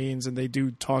any means, and they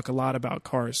do talk a lot about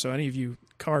cars. So any of you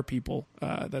car people,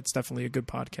 that's definitely a good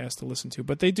podcast to listen to.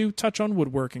 But they do touch on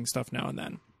woodworking stuff now and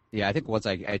then. Yeah, I think once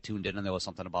I tuned in and there was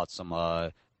something about some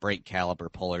brake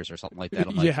caliper pullers or something like that.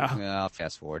 I'm like, yeah,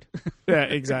 fast forward. Yeah,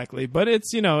 exactly. But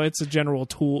it's, it's a general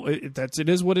tool. It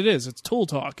is what it is. It's tool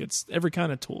talk. It's every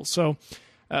kind of tool. So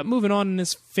moving on in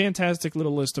this fantastic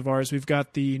little list of ours, we've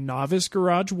got the Novice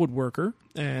Garage Woodworker,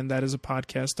 and that is a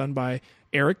podcast done by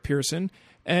Eric Pearson.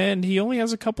 And he only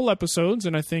has a couple episodes,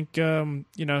 and I think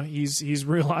he's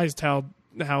realized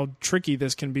how tricky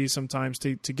this can be sometimes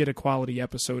to get a quality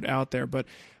episode out there. But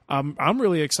I'm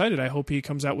really excited. I hope he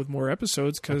comes out with more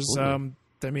episodes because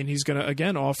he's going to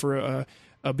again offer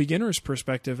a beginner's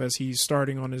perspective as he's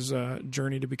starting on his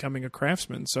journey to becoming a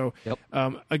craftsman. So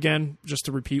again, just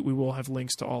to repeat, we will have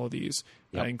links to all of these,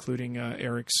 including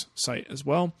Eric's site as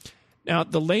well. Now,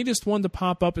 the latest one to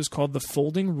pop up is called The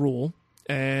Folding Rule.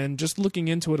 And just looking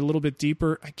into it a little bit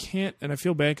deeper, I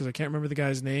feel bad because I can't remember the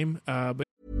guy's name. But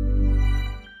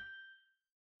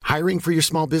Hiring for your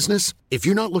small business? If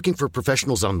you're not looking for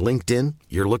professionals on LinkedIn,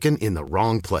 you're looking in the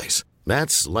wrong place.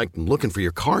 That's like looking for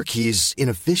your car keys in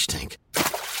a fish tank.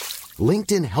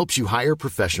 LinkedIn helps you hire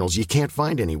professionals you can't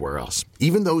find anywhere else,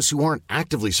 even those who aren't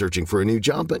actively searching for a new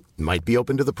job but might be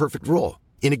open to the perfect role.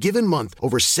 In a given month,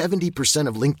 over 70%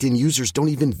 of LinkedIn users don't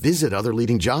even visit other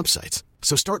leading job sites.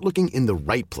 So start looking in the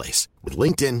right place. With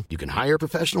LinkedIn, you can hire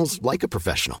professionals like a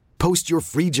professional. Post your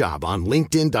free job on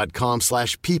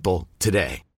linkedin.com/people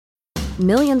today.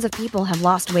 Millions of people have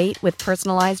lost weight with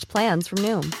personalized plans from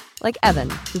Noom. Like Evan,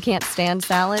 who can't stand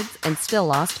salads and still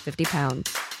lost 50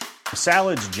 pounds.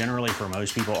 Salads generally for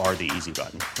most people are the easy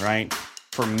button, right?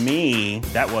 For me,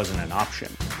 that wasn't an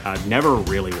option. I never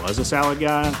really was a salad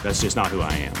guy. That's just not who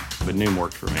I am. But Noom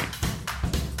worked for me.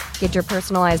 Get your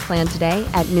personalized plan today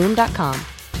at Noom.com.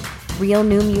 Real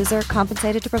Noom user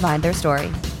compensated to provide their story.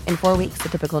 In 4 weeks, the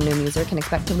typical Noom user can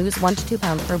expect to lose 1 to 2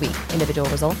 pounds per week. Individual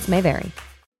results may vary.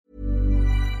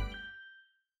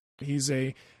 He's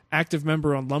a active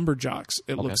member on Lumberjocks,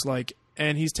 it looks like.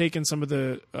 And he's taken some of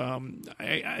the,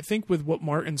 I think with what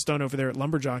Martin's done over there at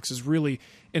Lumberjocks has really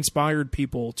inspired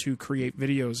people to create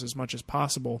videos as much as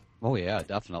possible. Oh, yeah,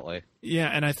 definitely. Yeah,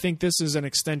 and I think this is an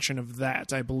extension of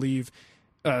that. I believe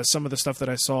some of the stuff that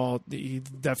I saw, he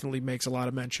definitely makes a lot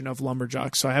of mention of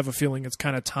Lumberjocks. So I have a feeling it's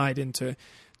kind of tied into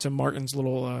Martin's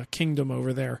little kingdom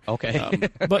over there. Okay.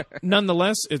 But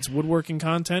nonetheless, it's woodworking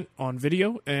content on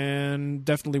video and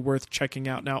definitely worth checking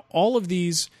out. Now, all of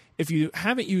these, if you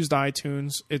haven't used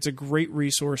iTunes, it's a great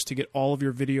resource to get all of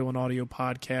your video and audio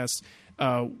podcasts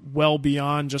well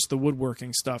beyond just the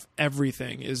woodworking stuff.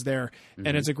 Everything is there,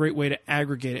 and it's a great way to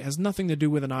aggregate. It has nothing to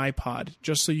do with an iPod,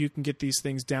 just so you can get these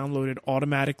things downloaded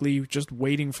automatically, just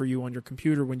waiting for you on your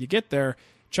computer when you get there.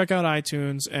 Check out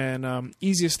iTunes, and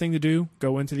easiest thing to do,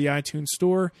 go into the iTunes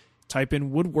store, type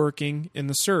in woodworking in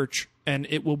the search, and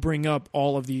it will bring up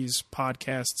all of these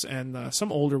podcasts and some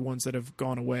older ones that have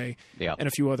gone away and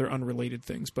a few other unrelated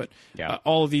things. But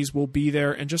all of these will be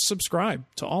there, and just subscribe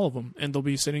to all of them, and they'll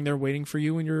be sitting there waiting for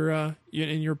you in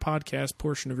your podcast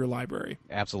portion of your library.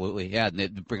 Absolutely. Yeah, and they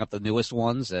bring up the newest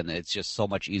ones, and it's just so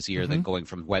much easier than going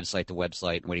from website to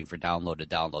website and waiting for download to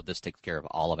download. This takes care of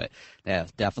all of it. Yeah,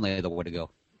 definitely the way to go.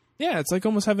 Yeah, it's like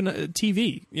almost having a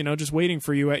TV, just waiting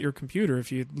for you at your computer.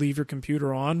 If you leave your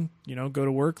computer on, go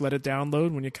to work, let it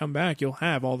download. When you come back, you'll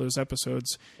have all those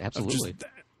episodes. Absolutely. Of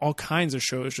just all kinds of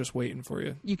shows just waiting for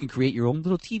you. You can create your own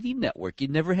little TV network. You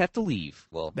never have to leave.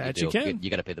 Well, you can.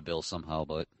 You got to pay the bills somehow,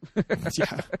 but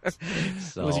yeah.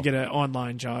 So. Unless you get an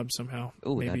online job somehow.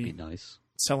 Oh, maybe that'd be nice.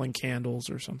 Selling candles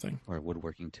or something. Or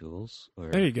woodworking tools. Or,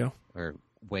 there you go. Or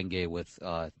Wenge with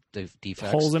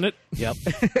defects. Holes in it. Yep.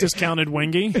 Discounted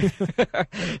Wenge.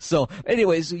 So,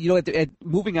 anyways,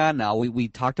 moving on now, we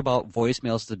talked about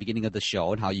voicemails at the beginning of the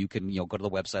show and how you can, go to the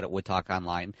website at Woodtalk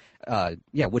Online.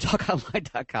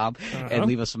 woodtalkonline.com and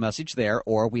leave us a message there.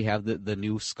 Or we have the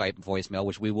new Skype voicemail,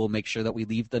 which we will make sure that we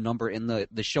leave the number in the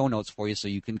show notes for you so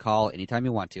you can call anytime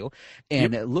you want to.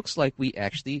 And it looks like we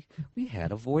had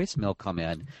a voicemail come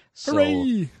in. So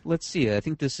hooray! Let's see. I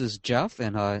think this is Jeff,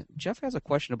 and Jeff has a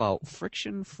question about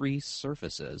friction-free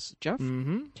surfaces. Jeff,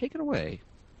 take it away.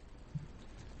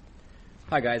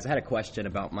 Hi guys, I had a question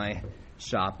about my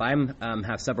shop. I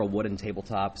have several wooden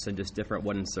tabletops and just different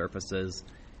wooden surfaces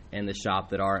in the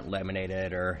shop that aren't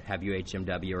laminated or have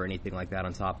UHMW or anything like that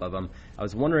on top of them. I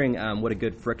was wondering what a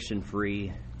good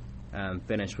friction-free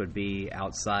finish would be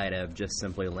outside of just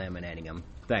simply laminating them.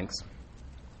 Thanks.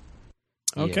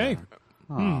 Okay.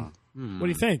 Yeah. What do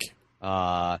you think?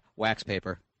 Wax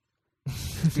paper.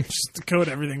 Just coat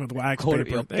everything with wax paper.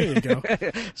 Yep. There you go.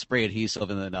 Spray adhesive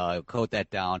and then coat that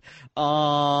down.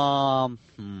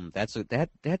 That's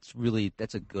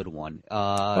a good one.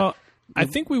 Well, I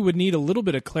think we would need a little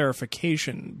bit of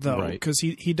clarification though, because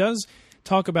he does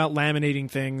talk about laminating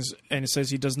things, and it says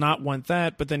he does not want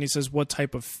that, but then he says what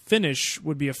type of finish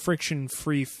would be a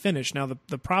friction-free finish. Now,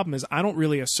 the problem is I don't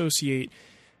really associate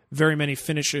very many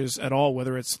finishes at all,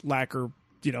 whether it's lacquer,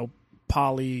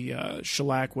 poly,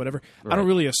 shellac, whatever. Right. I don't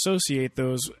really associate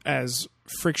those as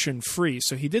friction-free.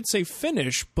 So he did say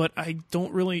finish, but I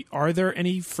don't really... Are there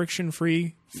any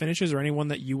friction-free finishes or anyone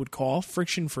that you would call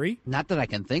friction-free? Not that I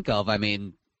can think of. I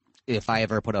mean... If I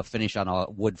ever put a finish on a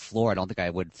wood floor, I don't think I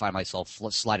would find myself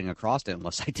sliding across it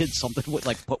unless I did something with,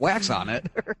 like, put wax on it.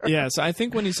 Yeah, so I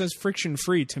think when he says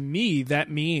friction-free, to me,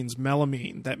 that means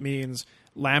melamine. That means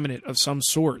laminate of some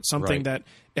sort, something that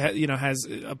has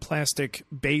a plastic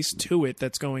base to it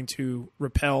that's going to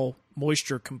repel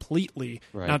moisture completely,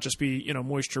 not just be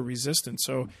moisture resistant.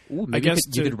 So I guess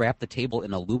you could wrap the table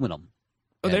in aluminum.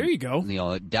 Oh, there you go.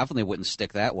 It definitely wouldn't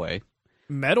stick that way.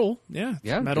 Metal,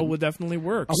 metal would definitely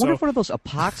work. I wonder if one of those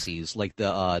epoxies, like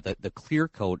the clear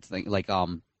coat thing, like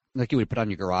you would put on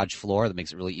your garage floor, that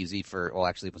makes it really easy for. Well,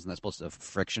 actually, wasn't that supposed to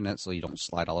friction it so you don't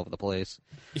slide all over the place?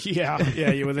 Yeah.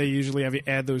 They usually have you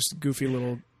add those goofy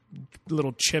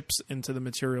little chips into the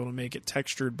material to make it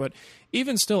textured. But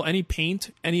even still, any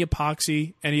paint, any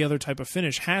epoxy, any other type of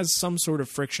finish has some sort of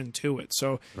friction to it.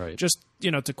 So just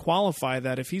to qualify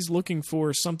that, if he's looking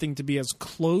for something to be as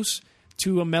close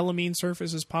to a melamine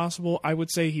surface as possible, I would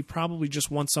say he probably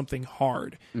just wants something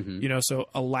hard. Mm-hmm. So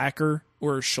a lacquer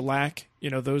or a shellac,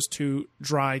 those two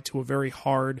dry to a very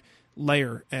hard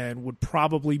layer and would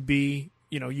probably be,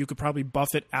 you could probably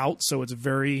buff it out so it's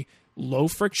very low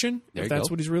friction if that's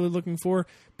what he's really looking for.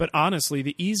 But honestly,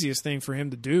 the easiest thing for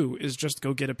him to do is just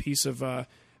go get a piece of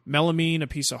melamine, a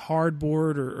piece of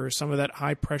hardboard, or some of that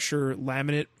high-pressure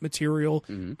laminate material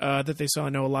that they sell. I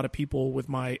know a lot of people with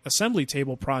my assembly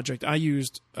table project, I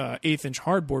used 1/8-inch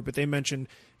hardboard, but they mentioned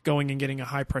going and getting a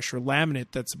high-pressure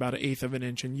laminate that's about 1/8 of an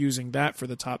inch and using that for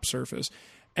the top surface.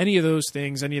 Any of those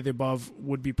things, any of the above,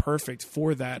 would be perfect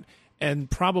for that, and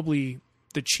probably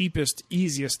the cheapest,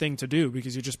 easiest thing to do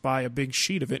because you just buy a big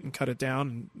sheet of it and cut it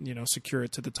down and secure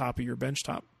it to the top of your bench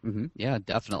top. Mm-hmm. Yeah,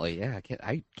 definitely. Yeah,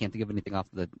 I can't think of anything off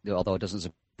although it doesn't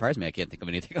surprise me, I can't think of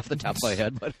anything off the top of my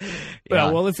head. But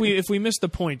well, if we missed the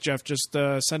point, Jeff, just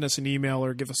send us an email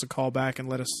or give us a call back and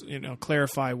let us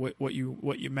clarify what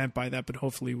you meant by that. But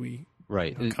hopefully we.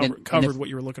 Right. Covered what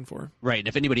you were looking for. Right. And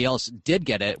if anybody else did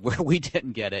get it where we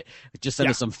didn't get it, just send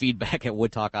us some feedback at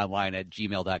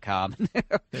woodtalkonline@gmail.com.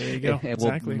 There you go. And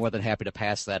we'll be more than happy to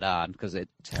pass that on because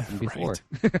it's happened before.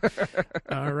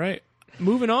 All right.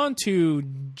 Moving on to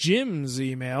Jim's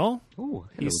email. Ooh,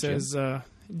 he says,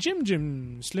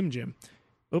 Jim, Slim Jim.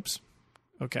 Oops.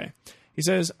 Okay. He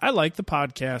says, I like the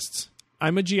podcasts.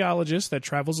 I'm a geologist that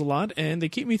travels a lot, and they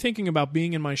keep me thinking about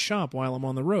being in my shop while I'm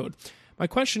on the road. My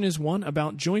question is one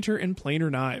about jointer and planer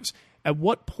knives. At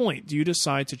what point do you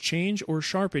decide to change or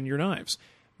sharpen your knives?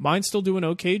 Mine still do an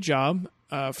okay job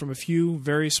from a few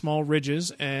very small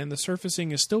ridges, and the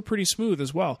surfacing is still pretty smooth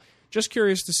as well. Just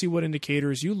curious to see what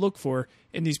indicators you look for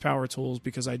in these power tools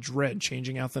because I dread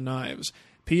changing out the knives.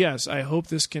 P.S. I hope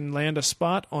this can land a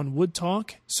spot on Wood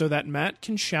Talk so that Matt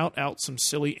can shout out some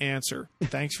silly answer.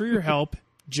 Thanks for your help,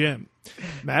 Jim.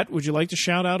 Matt, would you like to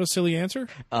shout out a silly answer?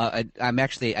 I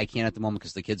can't at the moment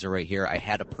because the kids are right here. I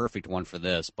had a perfect one for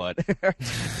this, but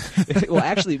well,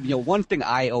 actually, one thing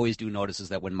I always do notice is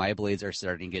that when my blades are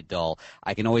starting to get dull,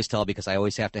 I can always tell because I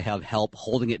always have to have help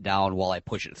holding it down while I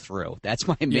push it through. That's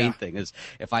my main thing. Is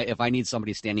if I need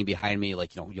somebody standing behind me,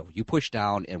 like you push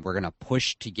down and we're gonna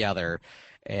push together.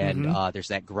 And there's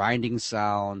that grinding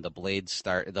sound.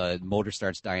 The motor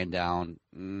starts dying down.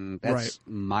 That's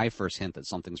my first hint that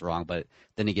something's wrong. But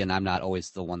then again, I'm not always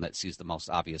the one that sees the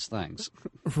most obvious things.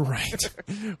 Right.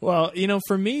 Well,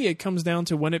 for me, it comes down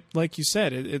to when it, like you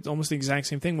said, it's almost the exact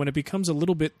same thing. When it becomes a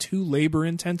little bit too labor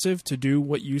intensive to do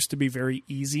what used to be very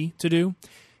easy to do.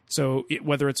 So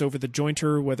whether it's over the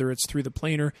jointer, whether it's through the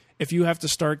planer, if you have to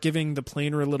start giving the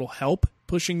planer a little help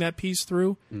pushing that piece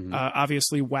through,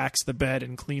 obviously wax the bed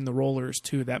and clean the rollers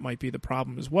too. That might be the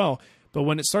problem as well. But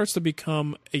when it starts to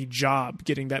become a job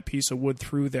getting that piece of wood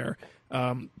through there,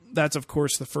 that's, of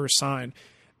course, the first sign.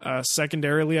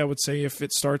 Secondarily, I would say if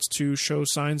it starts to show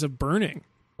signs of burning.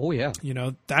 Oh, yeah.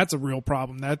 That's a real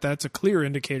problem. That's a clear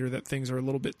indicator that things are a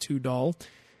little bit too dull.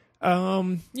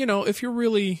 If you're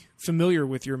really familiar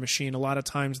with your machine, a lot of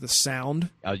times the sound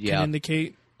can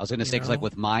indicate I was going to say, because like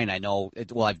with mine, I know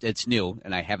it's new,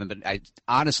 and I haven't been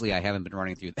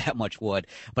running through that much wood,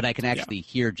 but I can actually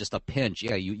hear just a pinch.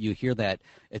 Yeah, you hear that.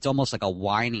 It's almost like a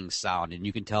whining sound, and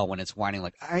you can tell when it's whining,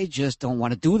 like, I just don't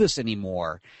want to do this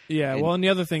anymore. Yeah, and the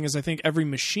other thing is I think every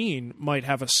machine might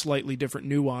have a slightly different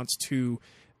nuance to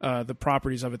the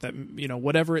properties of it that,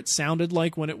 whatever it sounded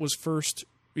like when it was first,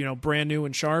 brand new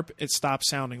and sharp, it stops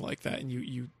sounding like that, and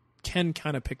you can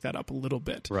kind of pick that up a little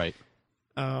bit. Right.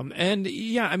 And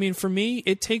yeah, I mean, for me,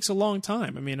 it takes a long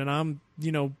time. I mean, and I'm,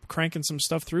 cranking some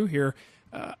stuff through here.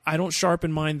 I don't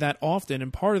sharpen mine that often.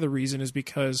 And part of the reason is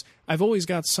because I've always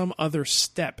got some other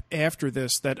step after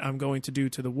this that I'm going to do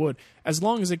to the wood. As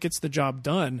long as it gets the job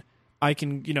done, I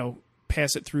can,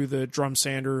 pass it through the drum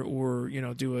sander or,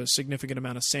 do a significant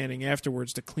amount of sanding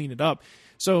afterwards to clean it up.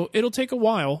 So it'll take a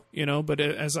while, but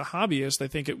as a hobbyist, I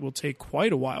think it will take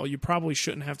quite a while. You probably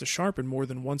shouldn't have to sharpen more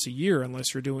than once a year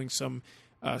unless you're doing some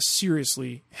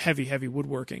seriously heavy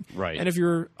woodworking. Right. And if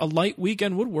you're a light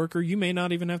weekend woodworker, you may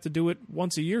not even have to do it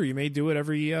once a year. You may do it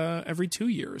every 2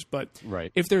 years. But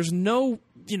if there's no,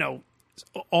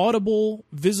 audible,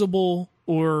 visible,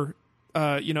 or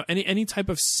any type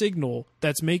of signal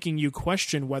that's making you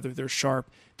question whether they're sharp,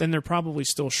 then they're probably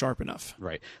still sharp enough.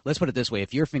 Right. Let's put it this way.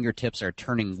 If your fingertips are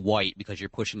turning white because you're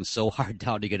pushing so hard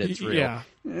down to get it through,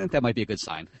 that might be a good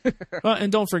sign. Well,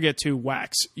 and don't forget to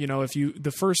wax. If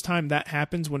the first time that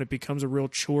happens, when it becomes a real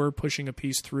chore pushing a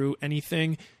piece through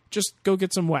anything, just go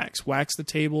get some wax. Wax the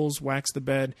tables, wax the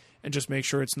bed, and just make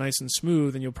sure it's nice and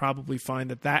smooth, and you'll probably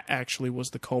find that actually was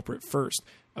the culprit first.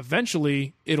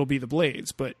 Eventually, it'll be the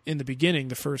blades, but in the beginning,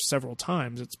 the first several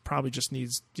times, it's probably just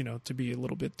needs, to be a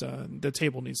little bit, the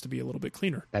table needs to be a little bit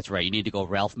cleaner. That's right. You need to go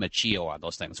Ralph Macchio on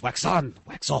those things. Wax on,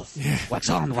 wax off. Yeah. Wax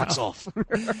on, wax off.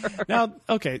 Now,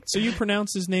 okay, so you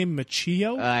pronounce his name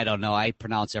Macchio? I don't know. I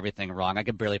pronounce everything wrong. I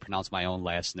can barely pronounce my own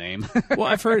last name. Well,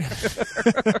 I've heard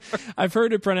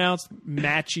it pronounced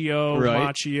Machio,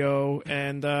 right. Machio,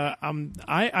 and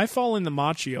I fall in the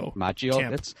Machio. Machio?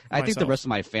 Camp I think the rest of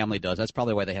my family does. That's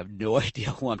probably why they have no idea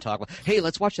who I'm talking about. Hey,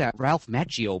 let's watch that Ralph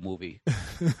Macchio movie.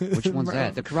 Which one's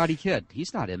that? The Karate Kid.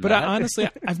 He's not in that. But honestly,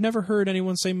 I've never heard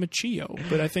anyone say Machio,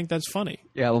 but I think that's funny.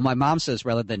 Yeah, well, my mom says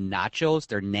rather than nachos,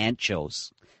 they're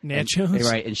nanchos. Nachos? And,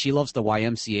 right, and she loves the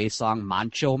YMCA song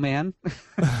Mancho Man.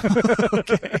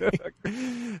 Okay.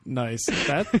 Nice.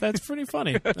 That's pretty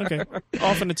funny. Okay.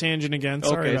 Off on a tangent again.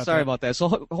 Sorry about that.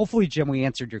 So hopefully, Jim, we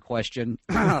answered your question.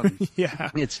 Yeah.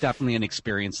 It's definitely an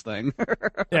experience thing.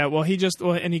 Yeah, well, he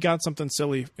got something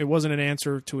silly. It wasn't an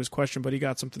answer to his question, but he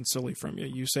got something silly from you.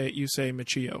 You say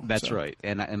Machio. That's right.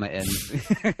 And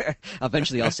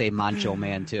eventually I'll say Mancho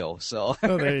Man too. So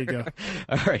there you go.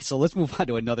 All right, so let's move on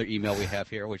to another email we have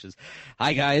here, which is,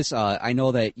 hi guys, I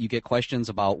know that you get questions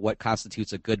about what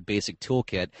constitutes a good basic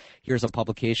toolkit. Here's a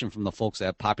publication from the folks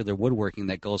at Popular Woodworking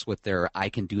that goes with their I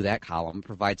Can Do That column,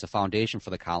 provides a foundation for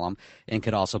the column, and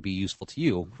could also be useful to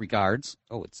you. Regards,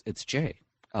 it's Jay.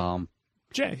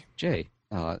 Jay.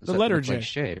 The letter J.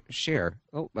 Like share.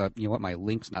 Oh, you know what? My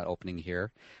link's not opening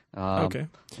here. Okay.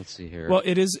 Let's see here. Well,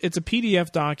 it's a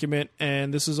PDF document,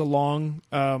 and this is a long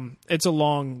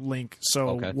link,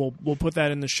 so we'll put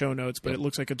that in the show notes. But it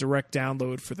looks like a direct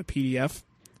download for the PDF.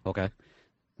 Okay.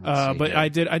 But I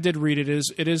did read it.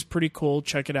 It is pretty cool.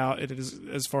 Check it out. It is,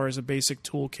 as far as a basic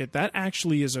toolkit, that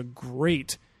actually is a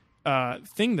great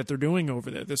thing that they're doing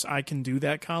over there. This I Can Do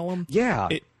That column. Yeah.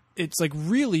 It's like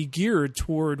really geared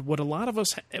toward what a lot of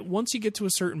us, once you get to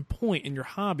a certain point in your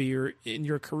hobby or in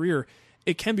your career,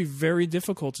 it can be very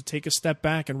difficult to take a step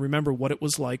back and remember what it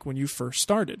was like when you first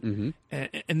started. Mm-hmm.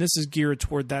 And this is geared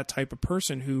toward that type of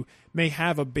person who may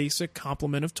have a basic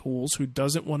complement of tools, who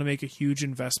doesn't want to make a huge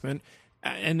investment,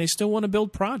 and they still want to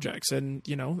build projects. And,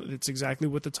 it's exactly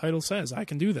what the title says. I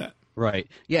can do that. Right.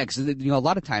 Yeah, because, a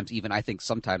lot of times, even I think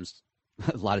sometimes...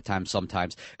 A lot of times,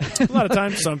 sometimes.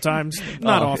 Sometimes.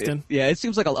 Not often. It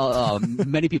seems like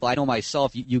many people, I know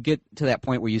myself, you get to that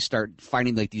point where you start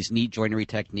finding like these neat joinery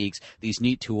techniques, these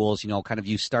neat tools,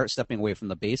 you start stepping away from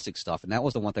the basic stuff. And that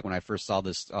was the one thing when I first saw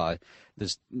this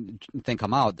thing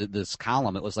come out, this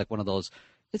column, it was like one of those,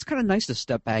 it's kind of nice to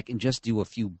step back and just do a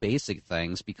few basic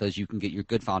things because you can get your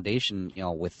good foundation,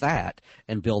 with that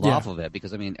and build off of it.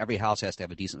 Because, every house has to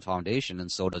have a decent foundation,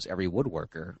 and so does every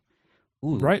woodworker.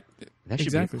 Ooh, right. That should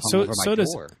exactly. be hung over my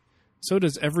door. So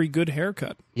does every good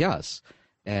haircut. Yes.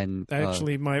 And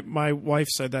actually, my wife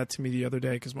said that to me the other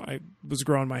day because I was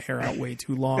growing my hair out way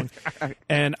too long,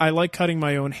 and I like cutting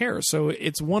my own hair. So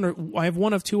I have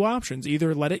one of two options: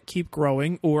 either let it keep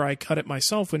growing, or I cut it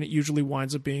myself, and it usually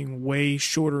winds up being way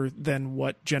shorter than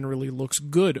what generally looks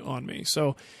good on me.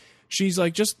 So she's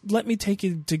like, just let me take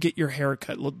you to get your hair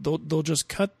cut. They'll just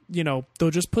cut, they'll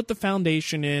just put the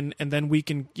foundation in, and then we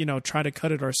can, try to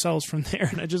cut it ourselves from there.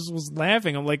 And I just was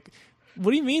laughing. I'm like,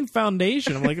 what do you mean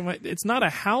foundation? I'm like, it's not a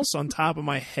house on top of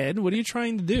my head. What are you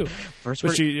trying to do? First,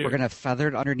 we're going to feather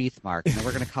it underneath, Mark, and then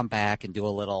we're going to come back and do a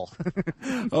little.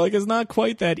 Well, like, it's not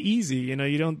quite that easy. You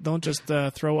don't just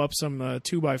throw up some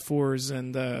 2x4s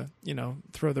and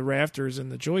throw the rafters and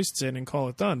the joists in and call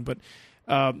it done. But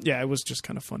it was just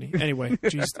kind of funny. Anyway,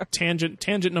 geez,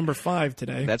 tangent number 5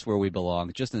 today. That's where we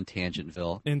belong, just in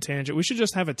Tangentville. In tangent, we should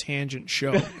just have a tangent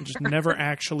show and just never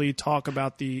actually talk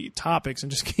about the topics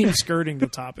and just keep skirting the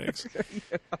topics.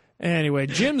 Yeah. Anyway,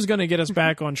 Jim's going to get us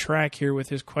back on track here with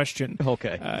his question.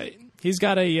 Okay. He's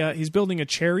got he's building a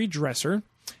cherry dresser.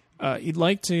 He'd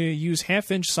like to use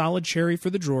 1/2-inch solid cherry for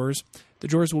the drawers. The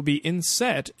drawers will be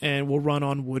inset and will run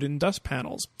on wooden dust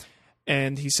panels.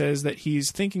 And he says that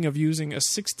he's thinking of using a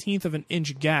 1/16 of an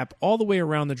inch gap all the way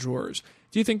around the drawers.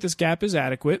 Do you think this gap is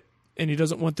adequate? And he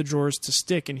doesn't want the drawers to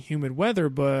stick in humid weather,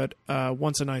 but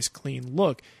wants a nice clean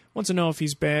look. Wants to know if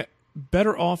he's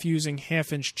better off using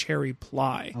 1/2-inch cherry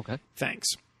ply. Okay. Thanks.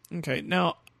 Okay.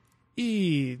 Now,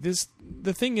 the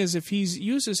thing is, if he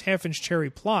uses 1/2-inch cherry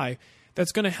ply,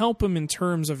 that's going to help him in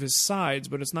terms of his sides,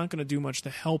 but it's not going to do much to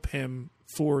help him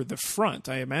for the front.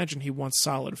 I imagine he wants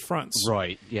solid fronts.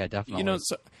 Right. Yeah, definitely.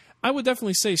 So I would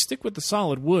definitely say stick with the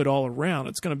solid wood all around.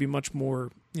 It's going to be much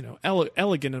more,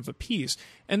 elegant of a piece.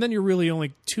 And then you're really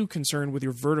only too concerned with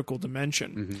your vertical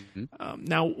dimension. Mm-hmm.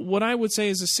 Now, what I would say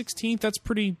is a 1/16, that's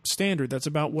pretty standard. That's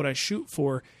about what I shoot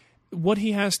for. What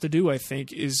he has to do, I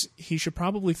think, is he should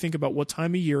probably think about what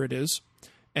time of year it is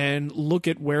and look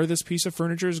at where this piece of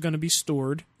furniture is going to be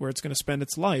stored, where it's going to spend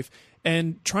its life,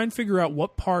 and try and figure out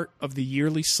what part of the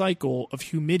yearly cycle of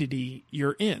humidity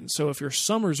you're in. So if your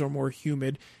summers are more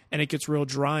humid and it gets real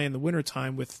dry in the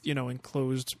wintertime with,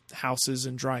 enclosed houses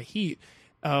and dry heat,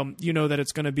 that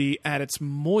it's going to be at its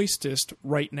moistest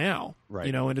right now,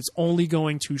 right. And it's only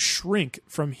going to shrink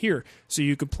from here. So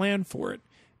you could plan for it.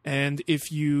 And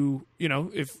if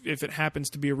if it happens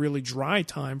to be a really dry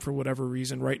time for whatever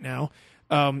reason right now,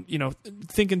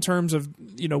 think in terms of,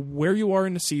 where you are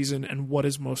in the season and what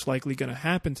is most likely going to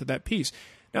happen to that piece.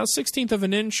 Now, 1/16 of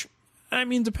an inch, I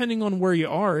mean, depending on where you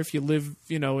are, if you live,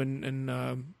 in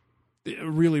a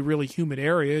really, really humid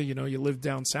area, you live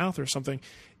down south or something,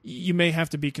 you may have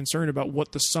to be concerned about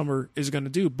what the summer is going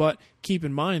to do. But keep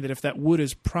in mind that if that wood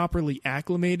is properly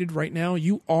acclimated right now,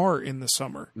 you are in the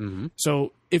summer. Mm-hmm.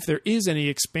 So if there is any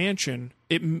expansion,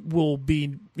 it will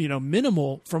be,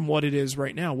 minimal from what it is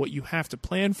right now. What you have to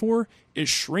plan for is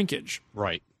shrinkage.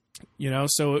 Right.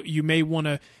 So you may want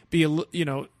to be,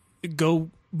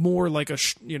 go more like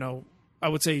I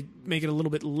would say make it a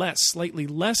little bit less, slightly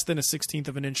less than a 1/16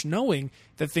 of an inch, knowing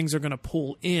that things are going to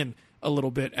pull in a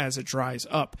little bit as it dries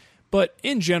up. But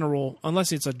in general,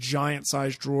 unless it's a giant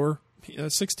sized drawer, a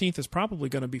 1/16 is probably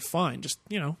going to be fine. Just,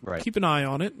 right. Keep an eye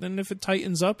on it. And if it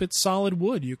tightens up, it's solid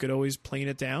wood. You could always plane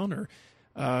it down or,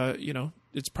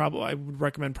 it's probably, I would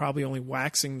recommend probably only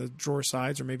waxing the drawer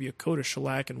sides or maybe a coat of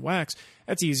shellac and wax.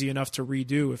 That's easy enough to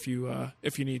redo if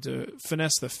you need to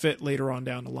finesse the fit later on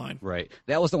down the line. Right.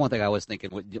 That was the one thing I was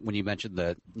thinking when you mentioned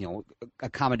the,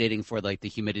 accommodating for like the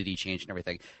humidity change and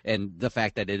everything, and the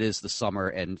fact that it is the summer,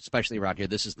 and especially around here,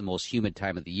 this is the most humid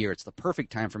time of the year. It's the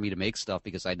perfect time for me to make stuff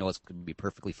because I know it's going to be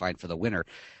perfectly fine for the winter.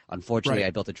 Unfortunately, right.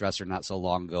 I built a dresser not so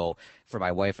long ago for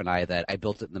my wife and I that I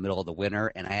built it in the middle of the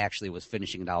winter, and I actually was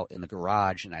finishing it out in the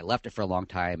garage, and I left it for a long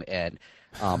time, and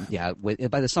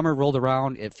by the summer rolled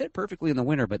around, it fit perfectly in the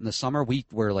winter, but in the summer we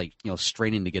were like,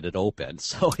 straining to get it open.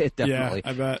 So it definitely,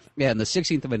 I bet. Yeah, and the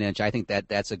 1/16 of an inch, I think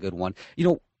that's a good one.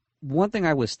 One thing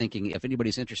I was thinking, if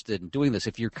anybody's interested in doing this,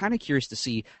 if you're kind of curious to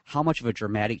see how much of a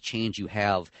dramatic change you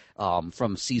have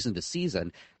from season to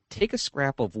season, take a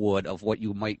scrap of wood of what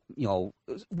you might,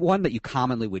 one that you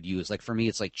commonly would use. Like for me,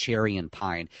 it's like cherry and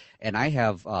pine. And I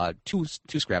have two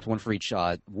scraps, one for each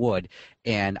wood.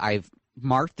 And I've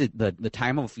marked the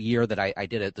time of year that I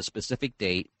did it, the specific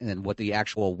date, and then what the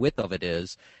actual width of it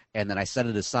is. And then I set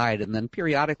it aside, and then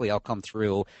periodically I'll come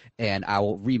through and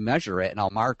I'll remeasure it and I'll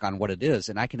mark on what it is,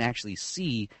 and I can actually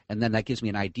see, and then that gives me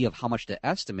an idea of how much to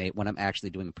estimate when I'm actually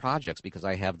doing projects, because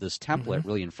I have this template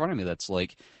really in front of me that's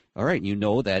like, all right,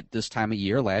 that this time of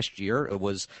year last year it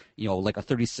was, like a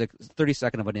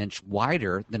 32nd of an inch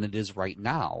wider than it is right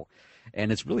now.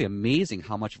 And it's really amazing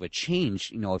how much of a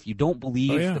change, if you don't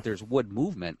believe that there's wood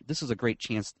movement, this is a great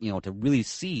chance, to really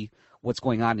see what's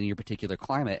going on in your particular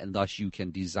climate, and thus you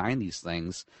can design these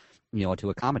things to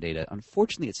accommodate it.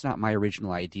 Unfortunately, it's not my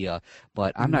original idea,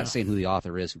 but I'm not saying who the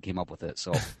author is who came up with it.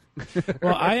 So,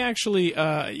 well, I actually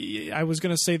I was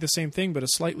going to say the same thing, but a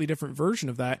slightly different version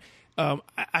of that.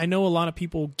 I know a lot of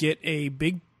people get a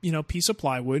big piece of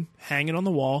plywood, hang it on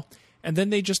the wall, and then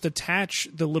they just attach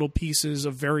the little pieces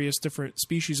of various different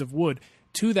species of wood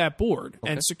to that board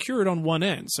and secure it on one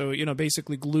end. So,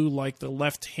 basically glue like the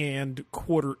left hand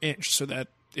 1/4 inch so that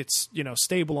it's,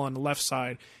 stable on the left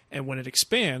side. And when it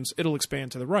expands, it'll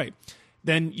expand to the right.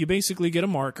 Then you basically get a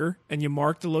marker and you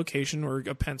mark the location, or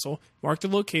a pencil, mark the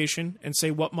location and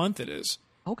say what month it is.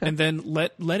 Okay. And then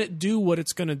let it do what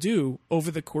it's going to do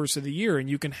over the course of the year. And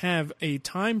you can have a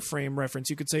time frame reference.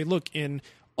 You could say, look, in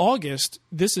August,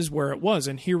 this is where it was,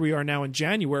 and here we are now in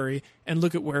January, and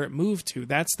look at where it moved to.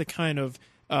 That's the kind of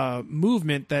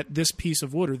movement that this piece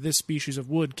of wood or this species of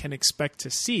wood can expect to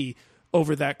see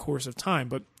over that course of time.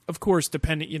 But of course,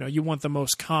 depending, you want the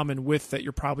most common width that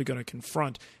you're probably going to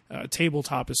confront.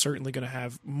 Tabletop is certainly going to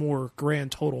have more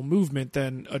grand total movement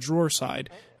than a drawer side.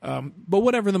 But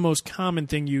whatever the most common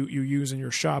thing you use in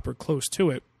your shop or close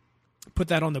to it, put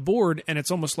that on the board, and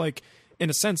it's almost like, in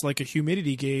a sense, like a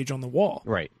humidity gauge on the wall.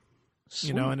 Right.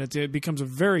 And it becomes a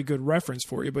very good reference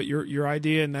for you. But your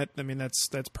idea, and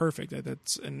that's perfect.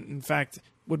 That's, and in fact,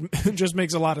 what just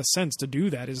makes a lot of sense to do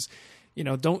that is,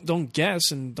 don't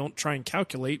guess and don't try and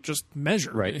calculate. Just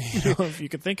measure. Right. If you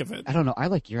could think of it. I don't know. I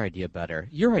like your idea better.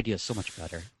 Your idea is so much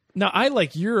better. No, I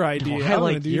like your idea. No, I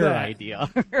like your idea.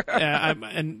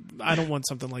 And I don't want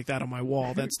something like that on my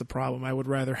wall. That's the problem. I would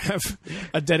rather have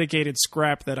a dedicated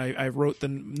scrap that I wrote the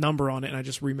number on it and I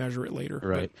just remeasure it later.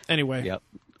 Right. But anyway. Yep.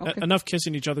 Okay. Enough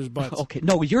kissing each other's butts. Okay.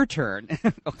 No, your turn.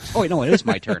 Oh, wait, no, it is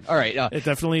my turn. All right. It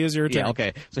definitely is your turn. Yeah,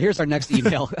 okay. So here's our next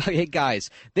email. Hey, guys,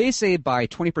 they say buy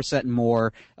 20%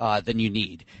 more than you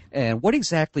need. And what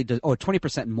exactly does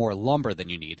 20% more lumber than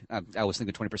you need? I was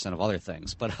thinking 20% of other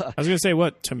things. But I was going to say,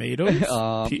 what,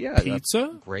 tomatoes?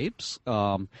 Pizza? Grapes?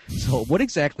 So what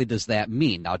exactly does that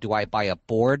mean? Now, do I buy a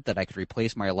board that I could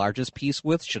replace my largest piece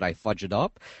with? Should I fudge it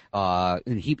up?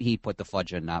 And he put the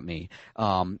fudge in, not me.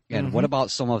 And what about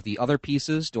some of the other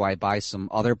pieces? Do I buy some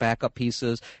other backup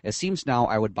pieces? It seems now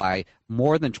I would buy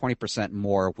more than 20%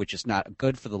 more, which is not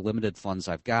good for the limited funds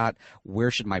I've got.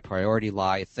 Where should my priority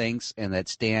lie? Thanks. And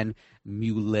that's Dan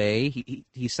Muley.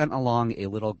 He sent along a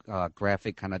little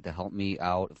graphic kind of to help me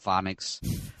out, phonics.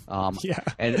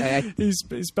 And he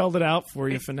spelled it out for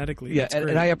you phonetically. Yeah,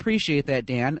 and I appreciate that,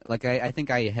 Dan. Like I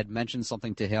think I had mentioned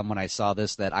something to him when I saw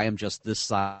this, that I am just this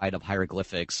side of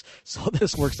hieroglyphics, so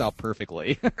this works out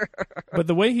perfectly. But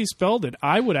the way he spelled it,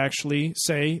 I would actually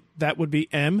say that would be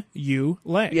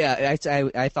M-U-Lay. Yeah,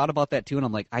 I thought about that too, and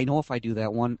I'm like, I know if I do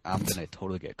that one, I'm going to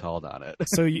totally get called on it.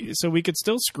 So we could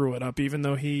still screw it up, even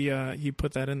though he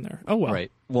put that in there. Oh, well.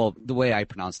 Right. Well, the way I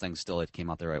pronounce things, still, it came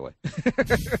out the right way.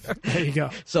 There you go.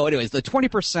 So anyways, the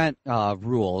 20%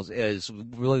 rules is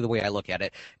really the way I look at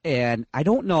it. And I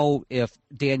don't know if,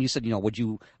 Dan, you said, would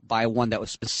you buy one that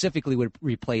was specifically would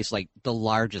replace like the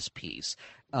largest piece?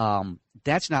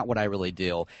 That's not what I really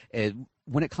do.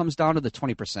 When it comes down to the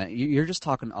 20%, you're just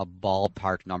talking a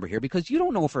ballpark number here, because you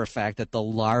don't know for a fact that the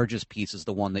largest piece is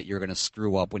the one that you're going to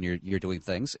screw up when you're doing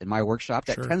things. In my workshop,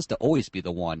 that tends to always be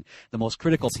the one. The most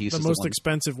critical piece is the most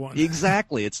expensive one.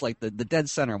 Exactly. It's like the dead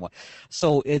center one.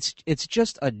 So it's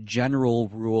just a general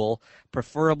rule.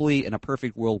 Preferably, in a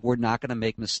perfect world, we're not going to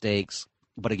make mistakes.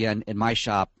 But again, in my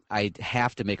shop, I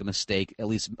have to make a mistake, at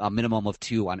least a minimum of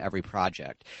 2 on every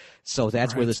project. So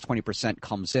that's where this 20%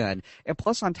 comes in. And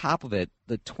plus, on top of it,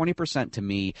 the 20% to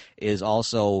me is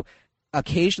also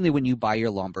occasionally when you buy your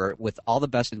lumber, with all the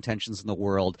best intentions in the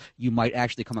world, you might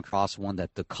actually come across one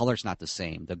that the color's not the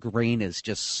same. The grain is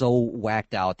just so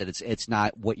whacked out that it's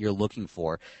not what you're looking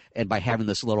for. And by having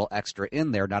this little extra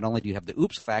in there, not only do you have the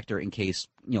oops factor in case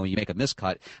you make a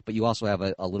miscut, but you also have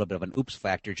a little bit of an oops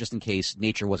factor just in case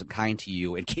nature wasn't kind to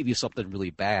you and gave you something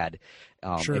really bad.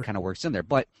 It kind of works in there.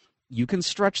 But you can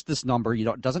stretch this number.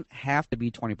 It doesn't have to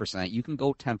be 20%. You can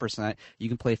go 10%. You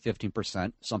can play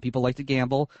 15%. Some people like to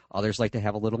gamble. Others like to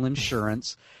have a little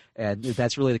insurance. And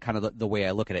that's really the way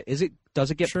I look at it. Does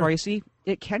it get pricey?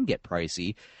 It can get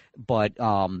pricey. But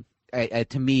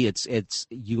to me,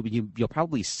 you'll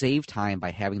probably save time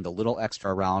by having the little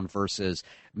extra around versus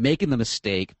making the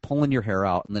mistake, pulling your hair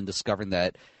out, and then discovering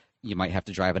that you might have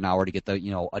to drive an hour to get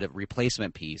a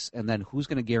replacement piece. And then who's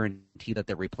going to guarantee that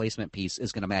the replacement piece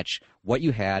is going to match what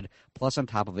you had? Plus, on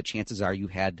top of it, chances are you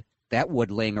had that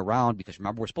wood laying around, because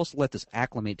remember, we're supposed to let this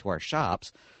acclimate to our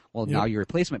shops. Well, now your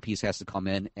replacement piece has to come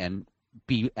in and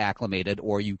be acclimated,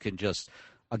 or you can just,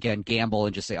 again, gamble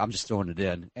and just say, I'm just throwing it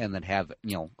in, and then have,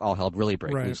 all hell really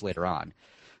break loose later on.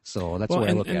 So that's the way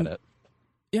I look at it.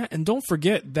 Yeah, and don't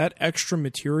forget that extra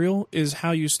material is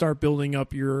how you start building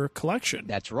up your collection.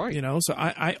 That's right. So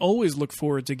I always look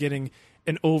forward to getting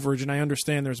an overage, and I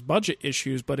understand there's budget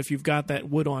issues, but if you've got that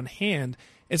wood on hand,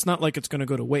 it's not like it's going to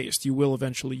go to waste. You will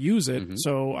eventually use it. Mm-hmm.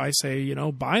 So I say,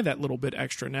 buy that little bit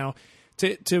extra. Now,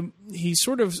 he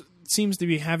sort of seems to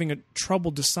be having a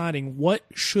trouble deciding what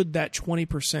should that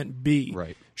 20% be.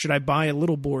 Right. Should I buy a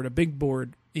little board, a big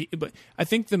board? But I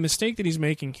think the mistake that he's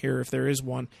making here, if there is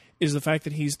one, is the fact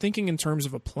that he's thinking in terms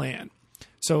of a plan.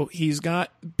 So he's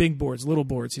got big boards, little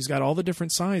boards. He's got all the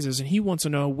different sizes, and he wants to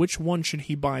know which one should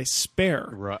he buy spare.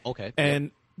 Right. Okay.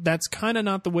 And that's kind of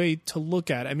not the way to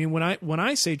look at it. I mean, when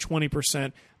I say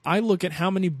 20%, I look at how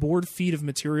many board feet of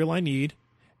material I need,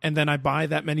 and then I buy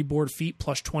that many board feet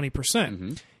plus 20%.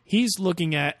 Mm-hmm. He's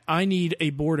looking at, I need a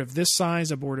board of this size,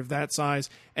 a board of that size,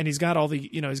 and he's got all the,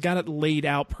 he's got it laid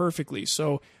out perfectly.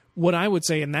 So what I would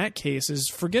say in that case is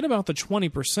forget about the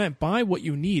 20%, buy what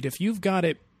you need. If you've got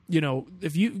it,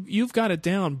 if you've got it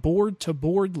down board to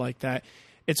board like that,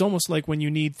 it's almost like when you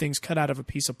need things cut out of a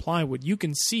piece of plywood. You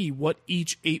can see what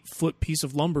each 8-foot piece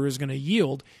of lumber is going to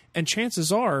yield, and chances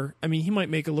are, I mean, he might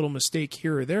make a little mistake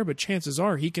here or there, but chances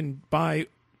are he can buy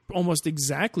almost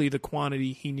exactly the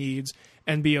quantity he needs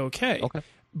and be okay.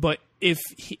 But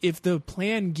if the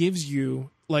plan gives you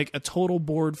like a total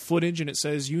board footage and it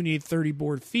says you need 30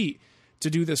 board feet to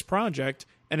do this project,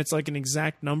 and it's like an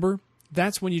exact number,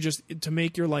 that's when you just, to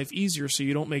make your life easier so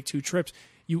you don't make 2 trips.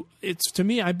 To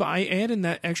me, I add in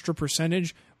that extra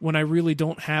percentage when I really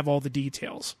don't have all the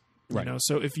details. Right.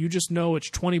 So if you just know it's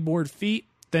 20 board feet,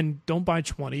 then don't buy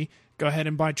 20. Go ahead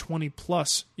and buy 20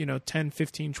 plus, 10,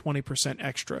 15, 20%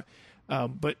 extra.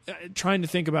 But trying to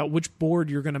think about which board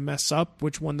you're going to mess up,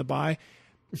 which one to buy.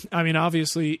 I mean,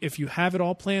 obviously, if you have it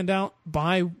all planned out,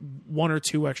 buy 1 or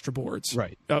 2 extra boards.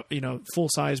 Right.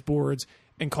 Full-size boards,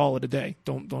 and call it a day.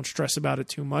 Don't stress about it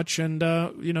too much, and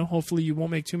hopefully you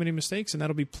won't make too many mistakes, and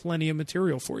that'll be plenty of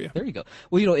material for you. There you go.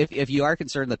 Well, if you are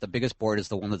concerned that the biggest board is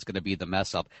the one that's going to be the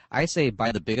mess up, I say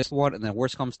buy the biggest one, and then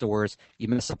worst comes to worst, you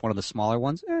mess up one of the smaller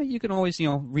ones. You can always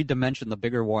redimension the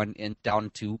bigger one and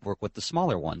down to work with the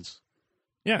smaller ones.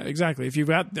 Yeah, exactly. If you've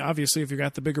got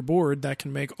the bigger board, that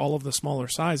can make all of the smaller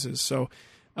sizes. So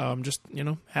just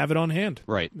have it on hand.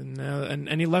 Right. And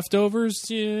any leftovers,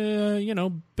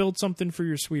 build something for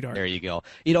your sweetheart. There you go.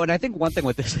 And I think one thing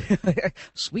with this,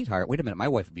 sweetheart. Wait a minute, my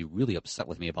wife would be really upset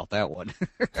with me about that one.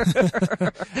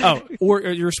 Or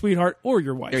your sweetheart or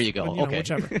your wife. There you go. Okay.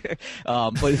 Whichever.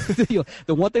 But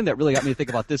the one thing that really got me to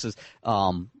think about this is.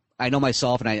 I know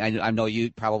myself, and I know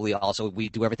you probably also, we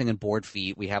do everything in board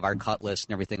feet. We have our cut list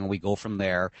and everything, and we go from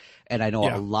there. And I know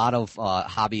a lot of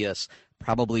hobbyists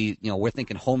probably, we're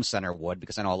thinking home center wood,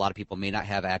 because I know a lot of people may not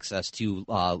have access to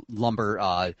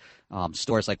lumber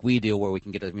stores like we do, where we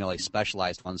can get a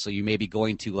specialized ones. So you may be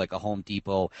going to like a Home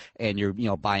Depot and you're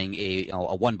buying a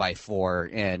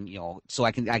 1x4, and so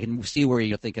I can see where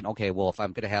you're thinking, okay, well, if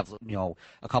I'm going to have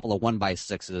a couple of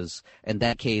 1x6s, in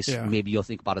that case maybe you'll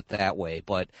think about it that way.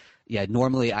 But yeah,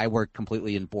 normally I work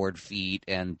completely in board feet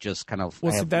and just kind of.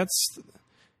 Well,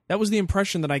 that was the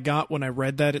impression that I got when I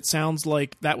read that. It sounds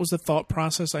like that was the thought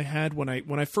process I had when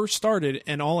I first started,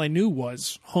 and all I knew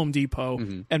was Home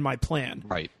Depot and my plan.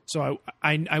 Right. So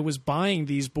I was buying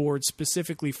these boards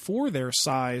specifically for their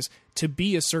size to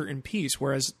be a certain piece,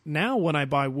 whereas now when I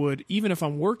buy wood, even if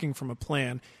I'm working from a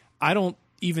plan, I don't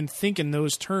even think in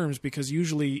those terms, because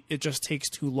usually it just takes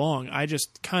too long. I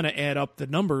just kind of add up the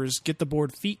numbers, get the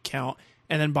board feet count,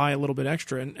 and then buy a little bit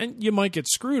extra. And you might get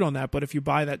screwed on that, but if you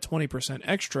buy that 20%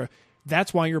 extra,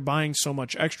 that's why you're buying so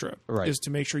much extra, is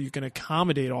to make sure you can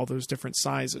accommodate all those different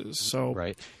sizes. So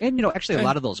right, and actually a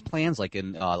lot of those plans, like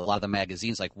in a lot of the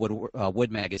magazines, like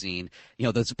Wood Magazine,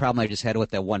 that's the problem I just had with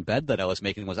that one bed that I was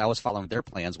making, was I was following their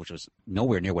plans, which was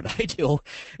nowhere near what I do.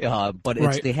 But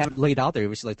they have it laid out there. It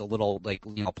was like the little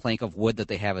plank of wood that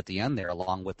they have at the end there,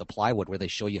 along with the plywood, where they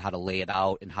show you how to lay it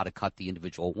out and how to cut the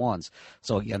individual ones.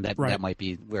 So again, that might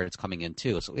be where it's coming in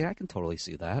too. So yeah, I can totally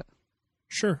see that.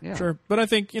 Sure. But I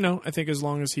think, as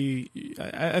long as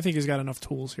I think he's got enough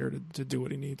tools here to do what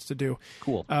he needs to do.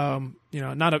 Cool.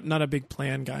 Not a big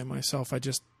plan guy myself. I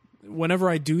just, whenever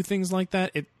I do things like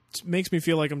that, it makes me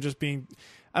feel like I'm just being,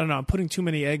 I'm putting too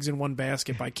many eggs in one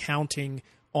basket by counting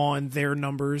on their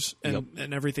numbers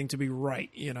and everything to be right,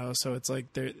 So it's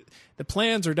like the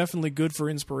plans are definitely good for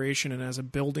inspiration and as a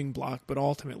building block, but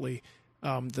ultimately,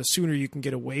 the sooner you can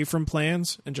get away from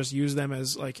plans and just use them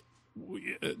as like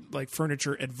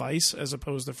furniture advice as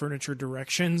opposed to furniture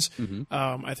directions,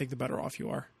 I think the better off you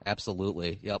are.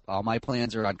 Absolutely. Yep. All my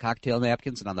plans are on cocktail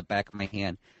napkins and on the back of my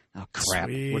hand. Oh, crap.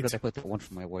 Sweet. Where did I put that one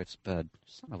from my wife's bed?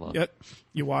 Son of a... Yep.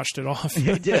 You washed it off.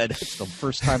 I did. It's the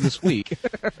first time this week.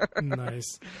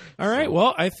 Nice. All right.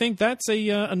 Well, I think that's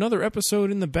another episode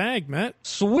in the bag, Matt.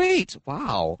 Sweet.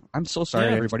 Wow. I'm so sorry,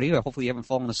 Yeah. everybody. Hopefully you haven't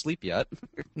fallen asleep yet.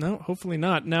 No, hopefully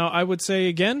not. Now, I would say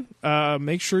again,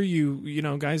 make sure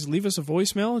you guys leave us a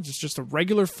voicemail. It's just a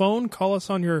regular phone. Call us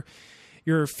on your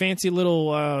fancy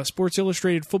little Sports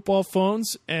Illustrated football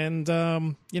phones, and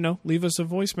leave us a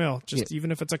voicemail. Just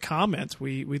even if it's a comment,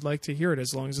 we'd like to hear it,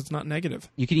 as long as it's not negative.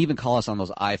 You can even call us on those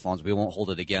iPhones. We won't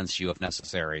hold it against you if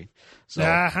necessary. So,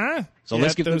 So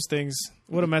let's give those things.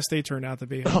 What a mess they turned out to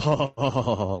be.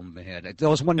 Oh man, there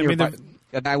was one year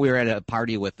a guy we were at a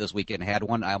party with this weekend had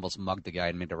one. I almost mugged the guy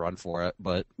and made to run for it.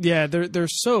 But yeah, they're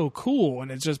so cool,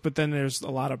 and it's just. But then there's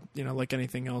a lot of like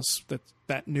anything else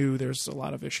that new. There's a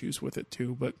lot of issues with it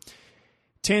too. But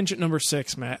tangent number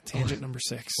 6, Matt. Tangent number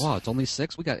 6. Wow, it's only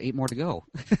 6. We got 8 more to go.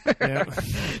 Yeah,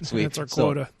 sweet. That's our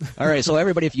quota. All right, so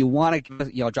everybody, if you want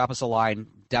to, drop us a line,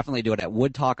 definitely do it at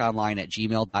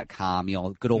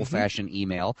woodtalkonline@gmail.com. Good old fashioned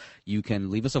email. You can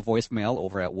leave us a voicemail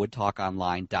over at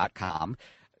woodtalkonline.com.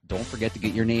 Don't forget to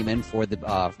get your name in for the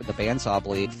bandsaw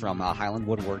blade from Highland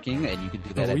Woodworking, and you can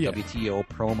do that at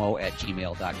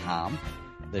WTOpromo@gmail.com.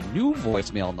 The new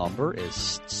voicemail number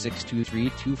is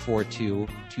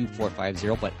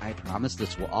 623-242-2450, but I promise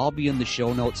this will all be in the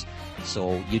show notes,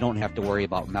 so you don't have to worry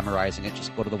about memorizing it.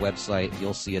 Just go to the website.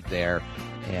 You'll see it there,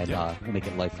 and we'll make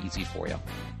it life easy for you.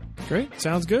 Great.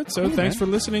 Sounds good. So thanks for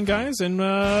listening, guys. And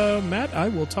Matt, I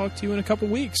will talk to you in a couple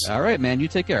weeks. All right, man. You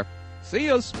take care. See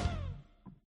yous.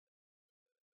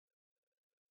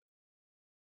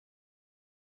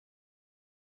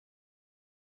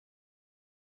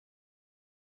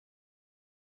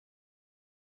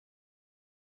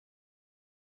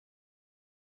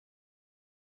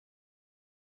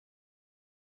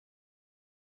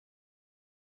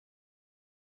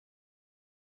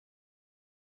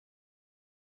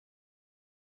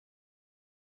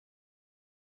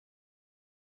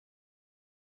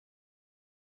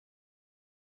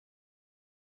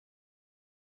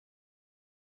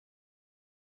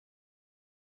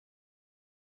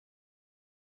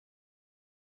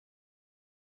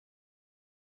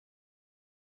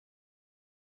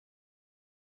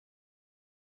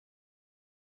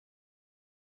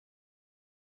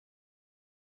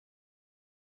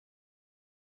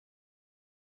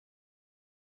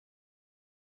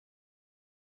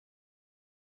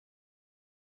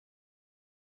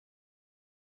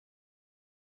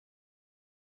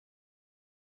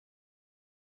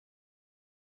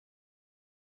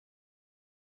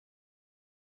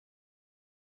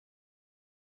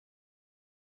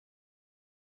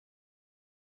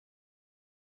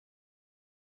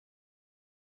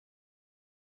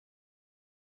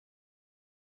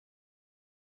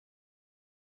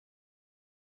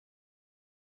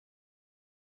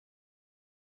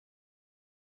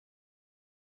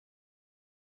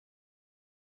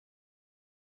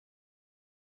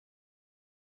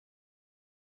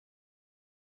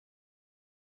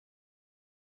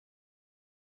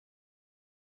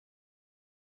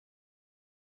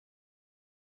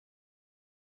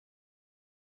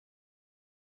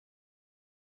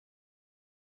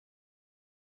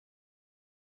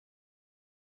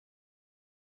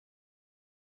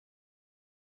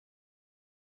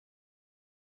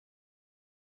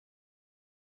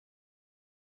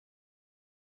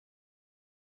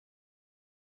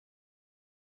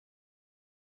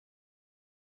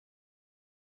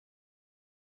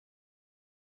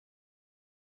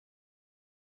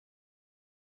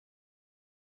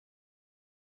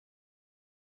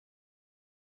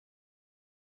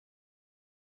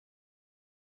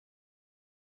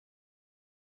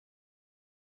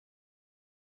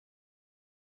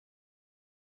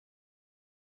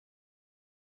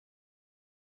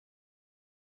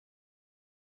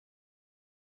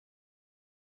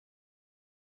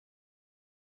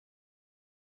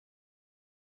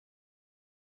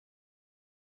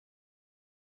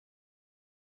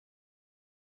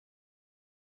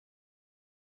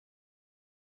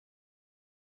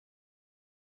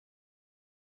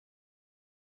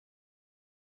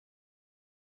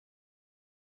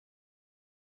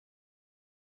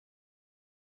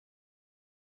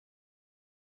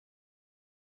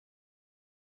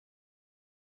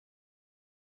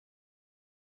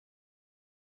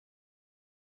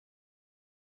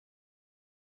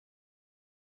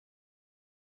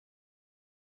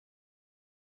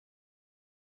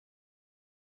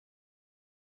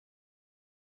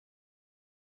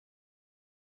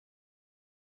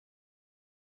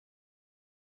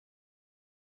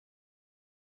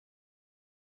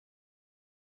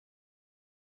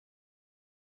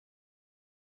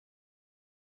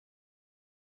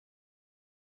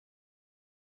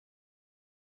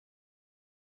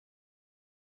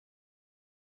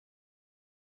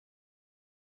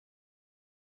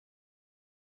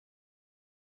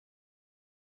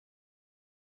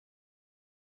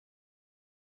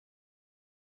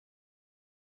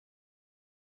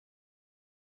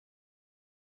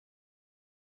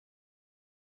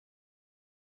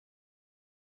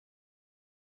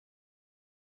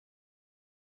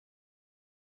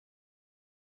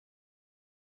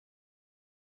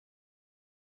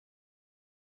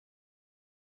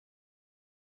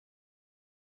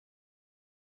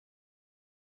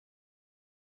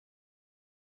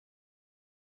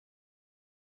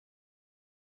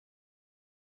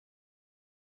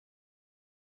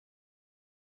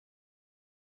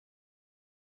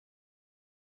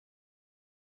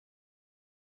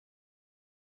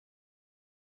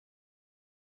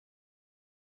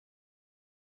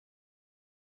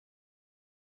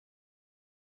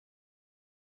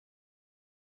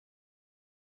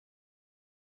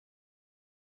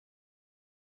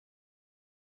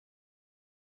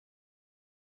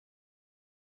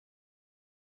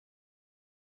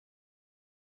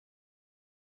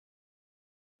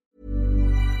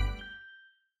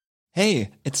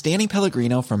 Hey, it's Danny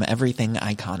Pellegrino from Everything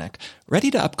Iconic. Ready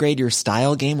to upgrade your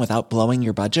style game without blowing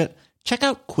your budget? Check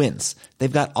out Quince. They've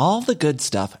got all the good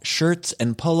stuff, shirts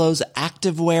and polos,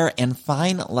 activewear, and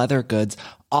fine leather goods,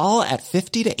 all at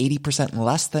 50 to 80%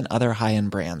 less than other high-end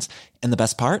brands. And the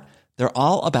best part? They're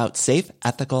all about safe,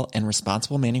 ethical, and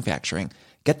responsible manufacturing.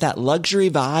 Get that luxury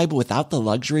vibe without the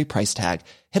luxury price tag.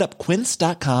 Hit up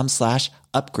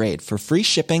quince.com/upgrade for free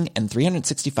shipping and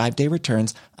 365-day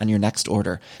returns on your next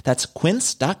order. That's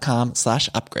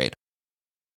quince.com/upgrade.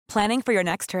 Planning for your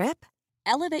next trip?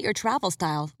 Elevate your travel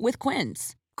style with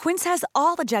Quince. Quince has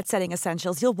all the jet-setting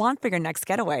essentials you'll want for your next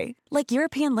getaway, like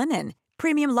European linen,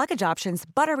 premium luggage options,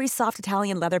 buttery soft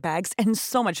Italian leather bags, and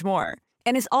so much more.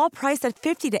 And is all priced at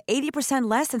 50 to 80%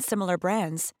 less than similar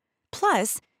brands.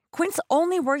 Plus, Quince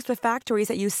only works with factories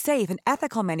that use safe and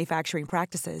ethical manufacturing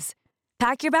practices.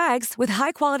 Pack your bags with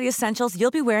high-quality essentials you'll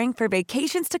be wearing for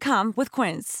vacations to come with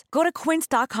Quince. Go to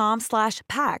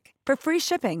quince.com/pack for free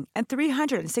shipping and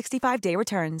 365-day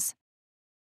returns.